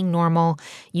Faking Normal.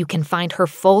 You can find her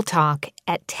full talk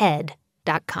at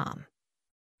TED.com.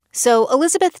 So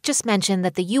Elizabeth just mentioned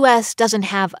that the U.S. doesn't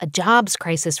have a jobs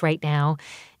crisis right now.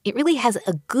 It really has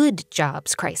a good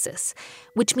jobs crisis,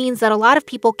 which means that a lot of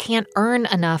people can't earn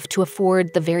enough to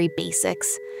afford the very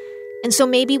basics. And so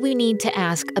maybe we need to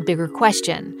ask a bigger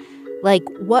question, like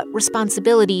what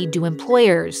responsibility do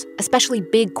employers, especially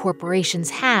big corporations,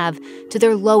 have to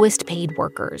their lowest paid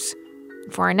workers?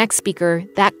 For our next speaker,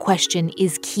 that question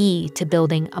is key to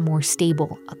building a more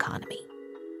stable economy.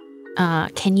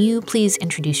 Can you please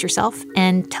introduce yourself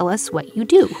and tell us what you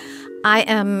do? I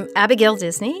am Abigail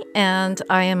Disney, and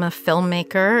I am a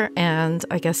filmmaker, and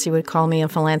I guess you would call me a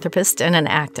philanthropist and an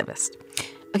activist.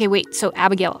 Okay, wait, so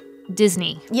Abigail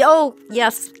Disney.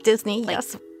 Yes, Disney, like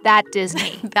yes. That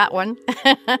Disney. That one.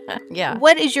 Yeah.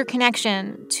 What is your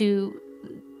connection to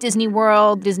Disney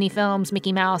World, Disney films,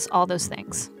 Mickey Mouse, all those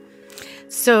things?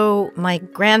 So my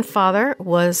grandfather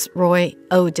was Roy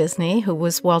O. Disney, who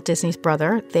was Walt Disney's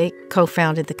brother. They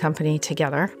co-founded the company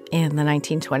together in the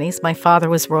 1920s. My father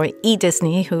was Roy E.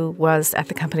 Disney, who was at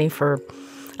the company for,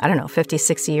 50,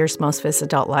 60 years, most of his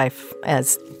adult life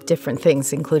as different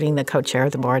things, including the co-chair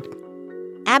of the board.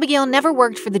 Abigail never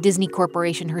worked for the Disney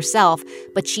Corporation herself,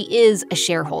 but she is a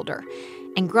shareholder.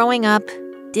 And growing up,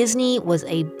 Disney was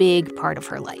a big part of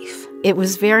her life. It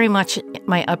was very much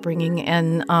my upbringing,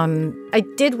 and I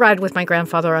did ride with my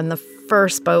grandfather on the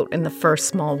first boat in the first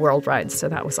Small World ride, so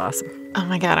that was awesome. Oh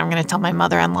my God, I'm going to tell my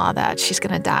mother-in-law that. She's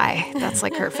going to die. That's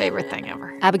like her favorite thing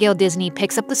ever. Abigail Disney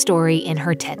picks up the story in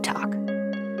her TED Talk.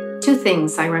 2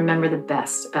 things I remember the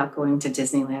best about going to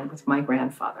Disneyland with my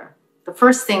grandfather. The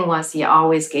first thing was he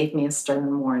always gave me a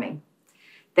stern warning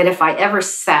that if I ever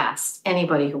sassed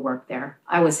anybody who worked there,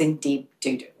 I was in deep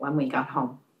doo-doo when we got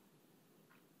home.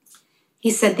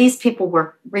 He said, these people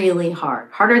work really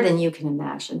hard, harder than you can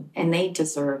imagine, and they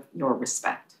deserve your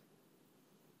respect.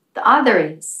 The other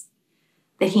is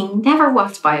that he never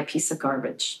walked by a piece of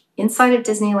garbage inside of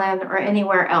Disneyland or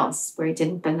anywhere else where he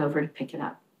didn't bend over to pick it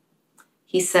up.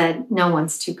 He said, no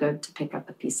one's too good to pick up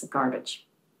a piece of garbage.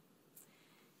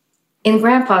 In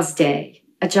Grandpa's day,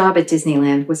 a job at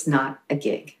Disneyland was not a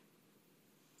gig.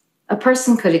 A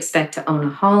person could expect to own a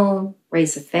home,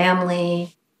 raise a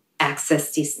family,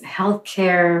 access decent health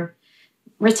care,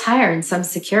 retire in some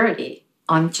security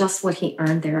on just what he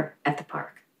earned there at the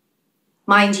park.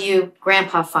 Mind you,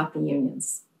 Grandpa fought the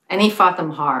unions, and he fought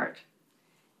them hard.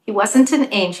 He wasn't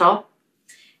an angel,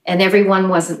 and everyone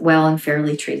wasn't well and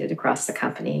fairly treated across the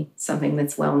company, something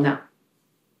that's well known.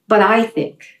 But I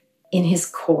think, in his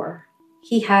core,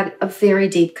 he had a very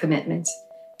deep commitment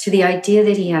to the idea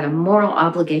that he had a moral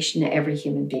obligation to every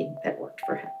human being that worked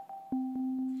for him.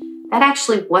 That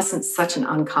actually wasn't such an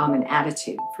uncommon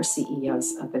attitude for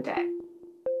CEOs of the day.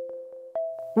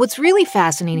 What's really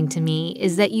fascinating to me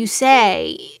is that you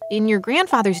say, in your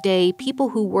grandfather's day, people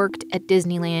who worked at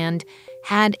Disneyland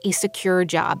had a secure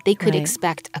job. They could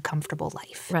expect a comfortable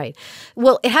life. Right.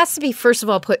 Well, it has to be, first of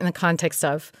all, put in the context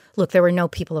of, look, there were no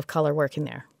people of color working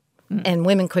there. And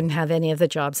women couldn't have any of the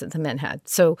jobs that the men had.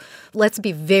 So let's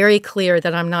be very clear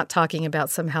that I'm not talking about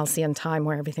some halcyon time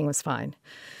where everything was fine.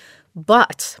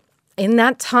 But in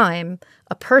that time,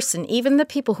 a person, even the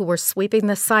people who were sweeping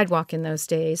the sidewalk in those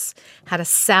days, had a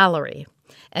salary.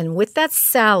 And with that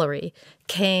salary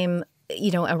came,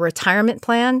 a retirement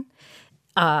plan,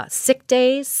 sick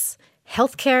days,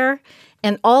 health care,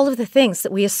 and all of the things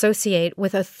that we associate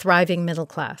with a thriving middle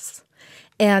class.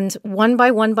 And one by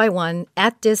one,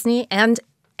 at Disney and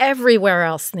everywhere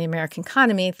else in the American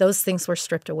economy, those things were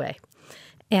stripped away.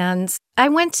 And I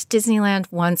went to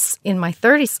Disneyland once in my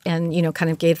 30s and, kind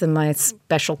of gave them my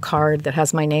special card that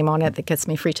has my name on it that gets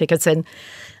me free tickets. And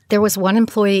there was one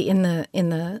employee in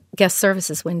the guest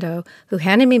services window who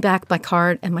handed me back my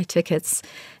card and my tickets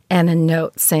and a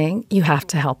note saying, "You have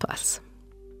to help us."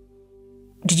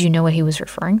 Did you know what he was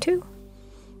referring to?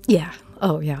 Yeah.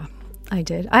 Oh, yeah. I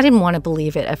did. I didn't want to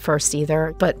believe it at first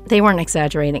either, but they weren't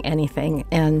exaggerating anything.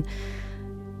 And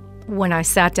when I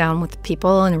sat down with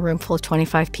people in a room full of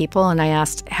 25 people and I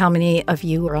asked how many of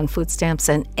you were on food stamps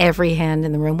and every hand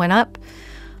in the room went up,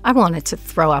 I wanted to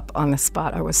throw up on the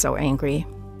spot. I was so angry.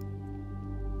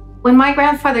 When my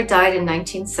grandfather died in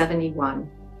 1971,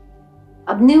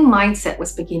 a new mindset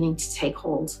was beginning to take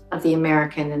hold of the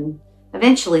American and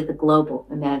eventually the global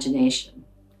imagination.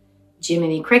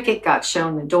 Jiminy Cricket got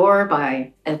shown the door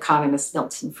by economist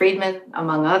Milton Friedman,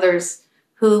 among others,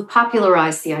 who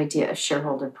popularized the idea of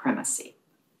shareholder primacy.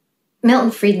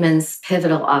 Milton Friedman's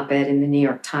pivotal op-ed in the New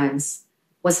York Times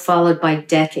was followed by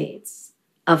decades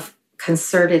of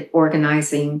concerted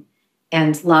organizing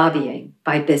and lobbying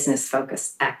by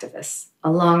business-focused activists,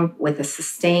 along with a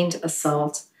sustained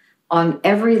assault on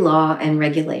every law and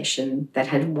regulation that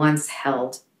had once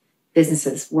held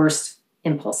businesses' worst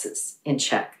impulses in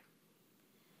check.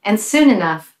 And soon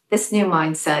enough, this new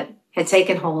mindset had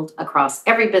taken hold across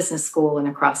every business school and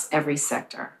across every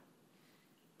sector.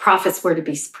 Profits were to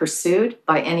be pursued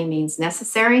by any means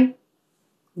necessary.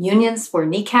 Unions were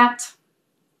kneecapped.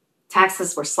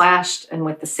 Taxes were slashed, and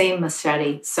with the same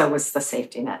machete, so was the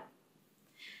safety net.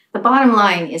 The bottom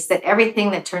line is that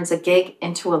everything that turns a gig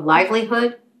into a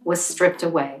livelihood was stripped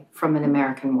away from an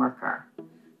American worker.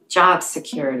 Job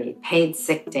security, paid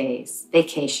sick days,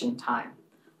 vacation time,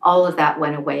 all of that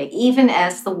went away, even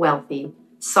as the wealthy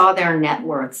saw their net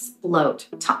worths bloat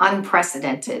to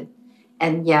unprecedented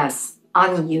and, yes,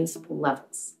 unusable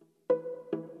levels.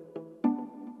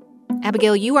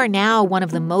 Abigail, you are now one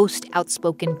of the most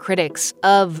outspoken critics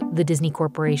of the Disney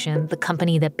Corporation, the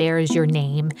company that bears your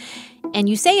name. And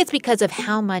you say it's because of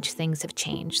how much things have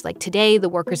changed. Like today, the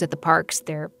workers at the parks,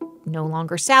 they're no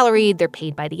longer salaried, they're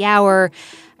paid by the hour.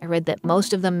 I read that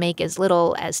most of them make as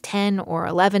little as $10 or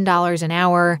 $11 an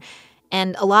hour.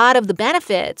 And a lot of the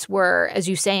benefits were, as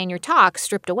you say in your talk,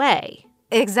 stripped away.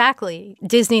 Exactly.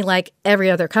 Disney, like every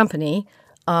other company,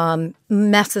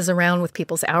 messes around with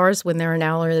people's hours when they're an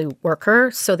hourly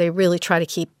worker. So they really try to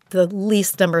keep the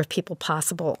least number of people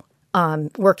possible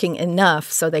working enough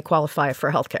so they qualify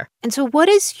for healthcare. And so what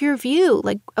is your view,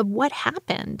 of what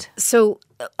happened? So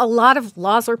a lot of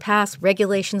laws were passed,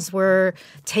 regulations were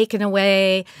taken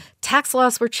away, tax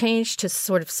laws were changed to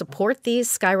sort of support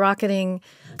these skyrocketing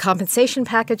compensation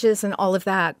packages and all of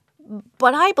that.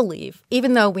 But I believe,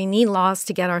 even though we need laws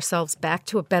to get ourselves back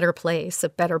to a better place, a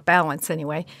better balance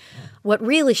anyway, what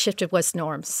really shifted was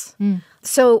norms.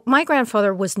 So my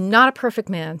grandfather was not a perfect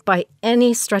man by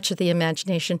any stretch of the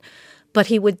imagination, but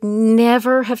he would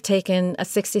never have taken a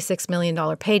 $66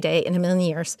 million payday in a million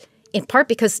years, in part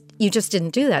because you just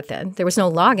didn't do that then. There was no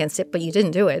law against it, but you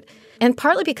didn't do it. And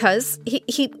partly because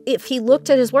if he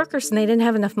looked at his workers and they didn't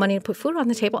have enough money to put food on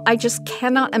the table, I just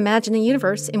cannot imagine a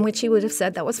universe in which he would have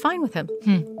said that was fine with him.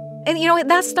 And,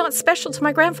 that's not special to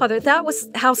my grandfather. That was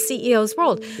how CEOs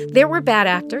rolled. There were bad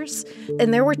actors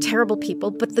and there were terrible people,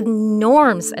 but the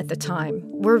norms at the time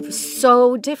were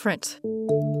so different.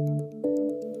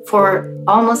 For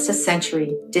almost a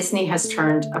century, Disney has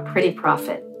turned a pretty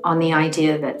profit on the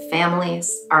idea that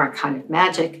families are a kind of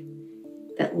magic,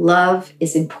 that love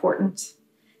is important,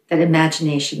 that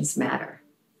imaginations matter.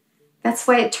 That's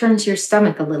why it turns your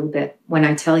stomach a little bit when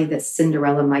I tell you that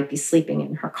Cinderella might be sleeping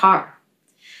in her car.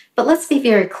 But let's be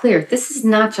very clear, this is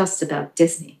not just about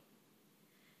Disney.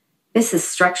 This is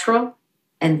structural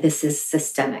and this is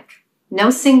systemic. No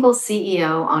single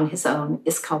CEO on his own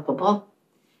is culpable,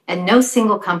 and no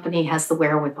single company has the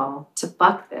wherewithal to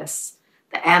buck this.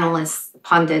 The analysts, the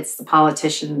pundits, the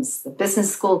politicians, the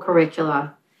business school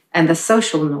curricula, and the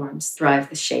social norms drive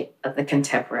the shape of the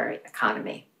contemporary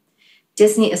economy.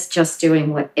 Disney is just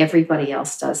doing what everybody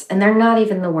else does, and they're not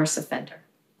even the worst offender.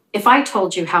 If I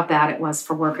told you how bad it was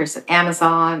for workers at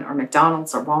Amazon or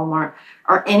McDonald's or Walmart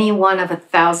or any one of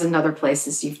 1,000 other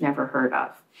places you've never heard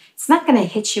of, it's not going to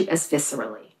hit you as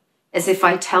viscerally as if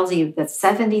I tell you that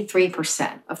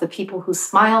 73% of the people who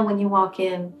smile when you walk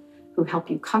in, who help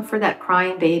you comfort that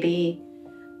crying baby,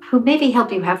 who maybe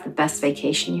help you have the best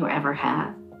vacation you ever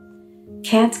had,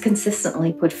 can't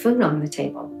consistently put food on the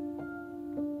table.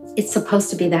 It's supposed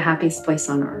to be the happiest place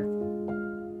on earth.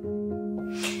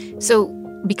 So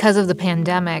because of the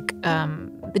pandemic,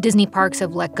 the Disney parks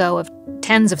have let go of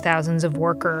tens of thousands of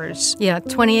workers. Yeah,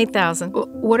 28,000.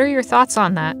 What are your thoughts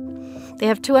on that? They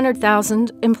have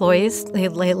 200,000 employees. They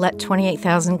let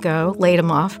 28,000 go, laid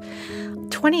them off.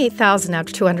 28,000 out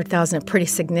of 200,000, a pretty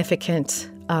significant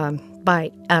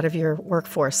bite out of your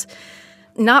workforce.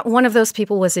 Not one of those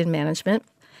people was in management,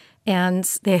 and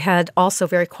they had also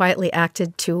very quietly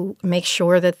acted to make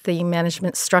sure that the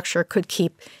management structure could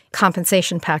keep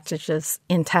compensation packages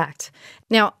intact.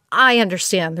 Now, I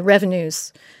understand the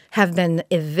revenues have been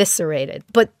eviscerated,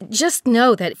 but just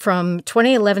know that from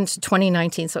 2011 to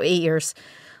 2019, so 8 years,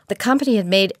 the company had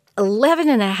made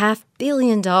 $11.5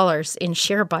 billion in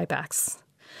share buybacks.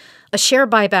 A share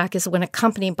buyback is when a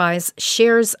company buys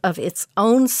shares of its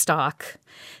own stock.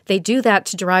 They do that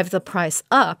to drive the price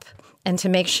up and to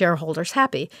make shareholders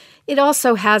happy. It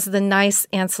also has the nice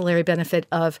ancillary benefit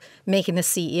of making the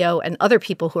CEO and other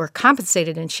people who are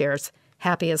compensated in shares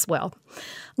happy as well.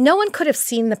 No one could have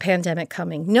seen the pandemic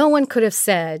coming. No one could have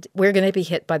said, we're going to be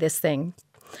hit by this thing.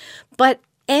 But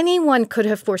anyone could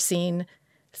have foreseen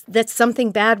that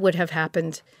something bad would have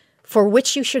happened for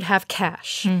which you should have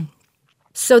cash.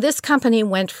 So this company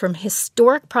went from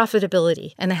historic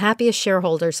profitability and the happiest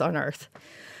shareholders on earth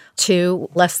to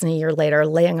less than a year later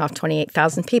laying off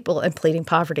 28,000 people and pleading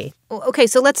poverty. Okay,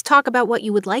 so let's talk about what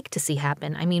you would like to see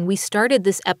happen. I mean, we started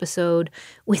this episode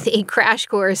with a crash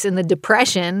course in the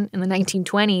Depression in the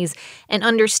 1920s and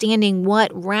understanding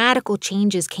what radical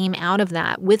changes came out of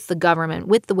that with the government,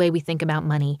 with the way we think about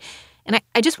money. And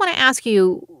I just want to ask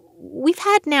you, we've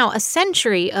had now a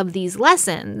century of these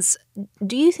lessons.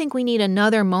 Do you think we need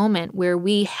another moment where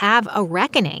we have a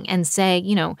reckoning and say,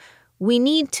 you know, we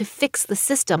need to fix the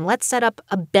system. Let's set up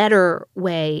a better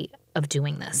way of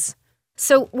doing this.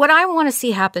 So what I want to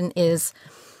see happen is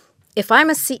if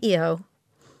I'm a CEO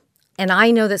and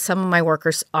I know that some of my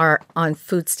workers are on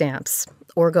food stamps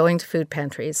or going to food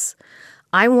pantries,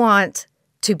 I want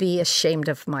to be ashamed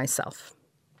of myself.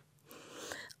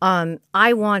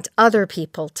 I want other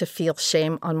people to feel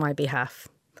shame on my behalf.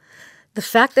 The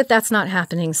fact that that's not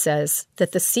happening says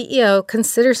that the CEO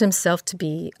considers himself to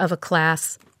be of a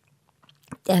class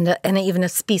and even a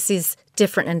species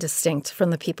different and distinct from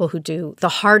the people who do the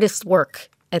hardest work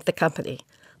at the company.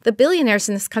 The billionaires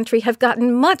in this country have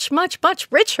gotten much, much, much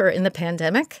richer in the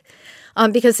pandemic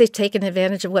because they've taken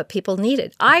advantage of what people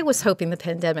needed. I was hoping the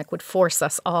pandemic would force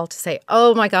us all to say,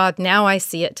 oh my God, now I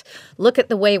see it. Look at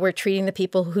the way we're treating the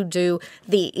people who do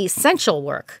the essential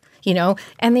work, you know,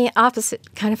 and the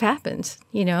opposite kind of happened.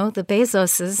 You know, the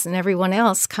Bezoses and everyone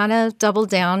else kind of doubled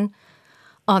down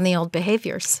on the old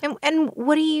behaviors. And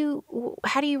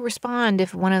how do you respond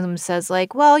if one of them says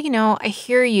like, well, you know, I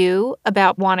hear you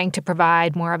about wanting to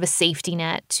provide more of a safety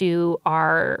net to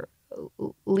our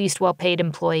least well-paid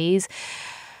employees,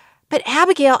 but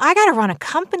Abigail, I got to run a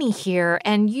company here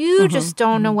and you just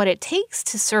don't know what it takes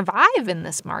to survive in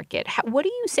this market. What do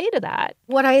you say to that?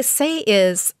 What I say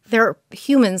is there are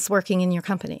humans working in your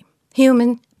company,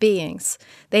 human beings.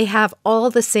 They have all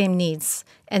the same needs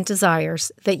and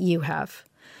desires that you have.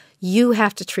 You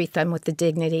have to treat them with the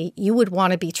dignity you would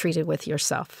want to be treated with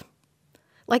yourself.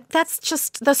 Like, that's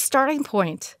just the starting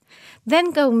point.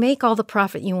 Then go make all the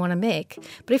profit you want to make.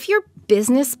 But if your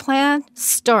business plan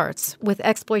starts with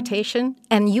exploitation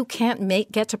and you can't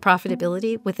get to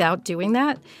profitability without doing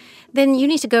that, then you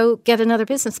need to go get another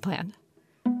business plan.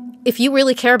 If you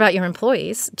really care about your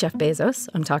employees, Jeff Bezos,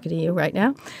 I'm talking to you right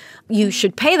now, you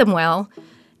should pay them well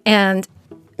and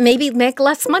maybe make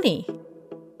less money.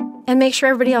 And make sure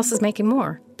everybody else is making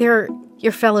more. They're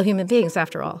your fellow human beings,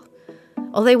 after all.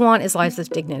 All they want is lives of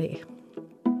dignity.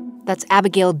 That's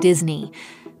Abigail Disney.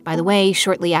 By the way,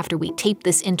 shortly after we taped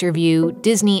this interview,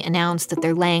 Disney announced that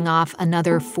they're laying off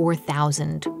another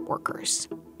 4,000 workers.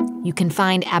 You can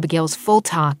find Abigail's full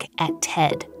talk at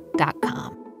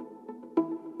TED.com.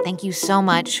 Thank you so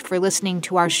much for listening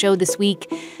to our show this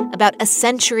week about a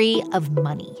century of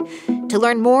money. To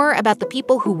learn more about the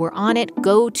people who were on it,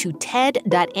 go to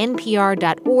ted.npr.org,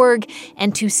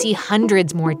 and to see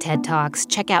hundreds more TED Talks,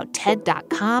 check out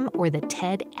TED.com or the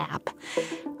TED app.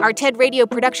 Our TED Radio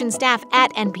production staff at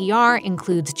NPR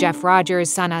includes Jeff Rogers,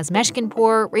 Sanaz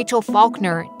Meshkinpour, Rachel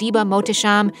Faulkner, Diba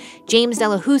Mohtasham, James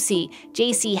Delahousie,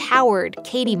 J.C. Howard,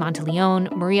 Katie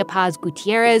Monteleone, Maria Paz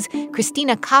Gutierrez,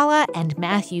 Christina Calla, and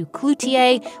Matthew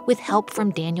Cloutier, with help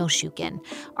from Daniel Shukin.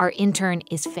 Our intern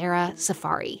is Farah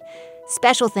Safari.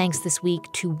 Special thanks this week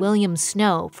to William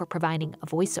Snow for providing a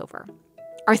voiceover.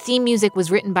 Our theme music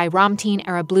was written by Ramteen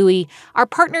Arablouei. Our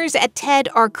partners at TED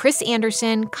are Chris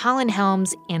Anderson, Colin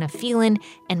Helms, Anna Phelan,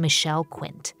 and Michelle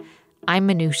Quint. I'm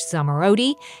Manoush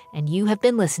Zomorodi, and you have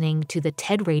been listening to the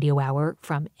TED Radio Hour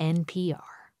from NPR.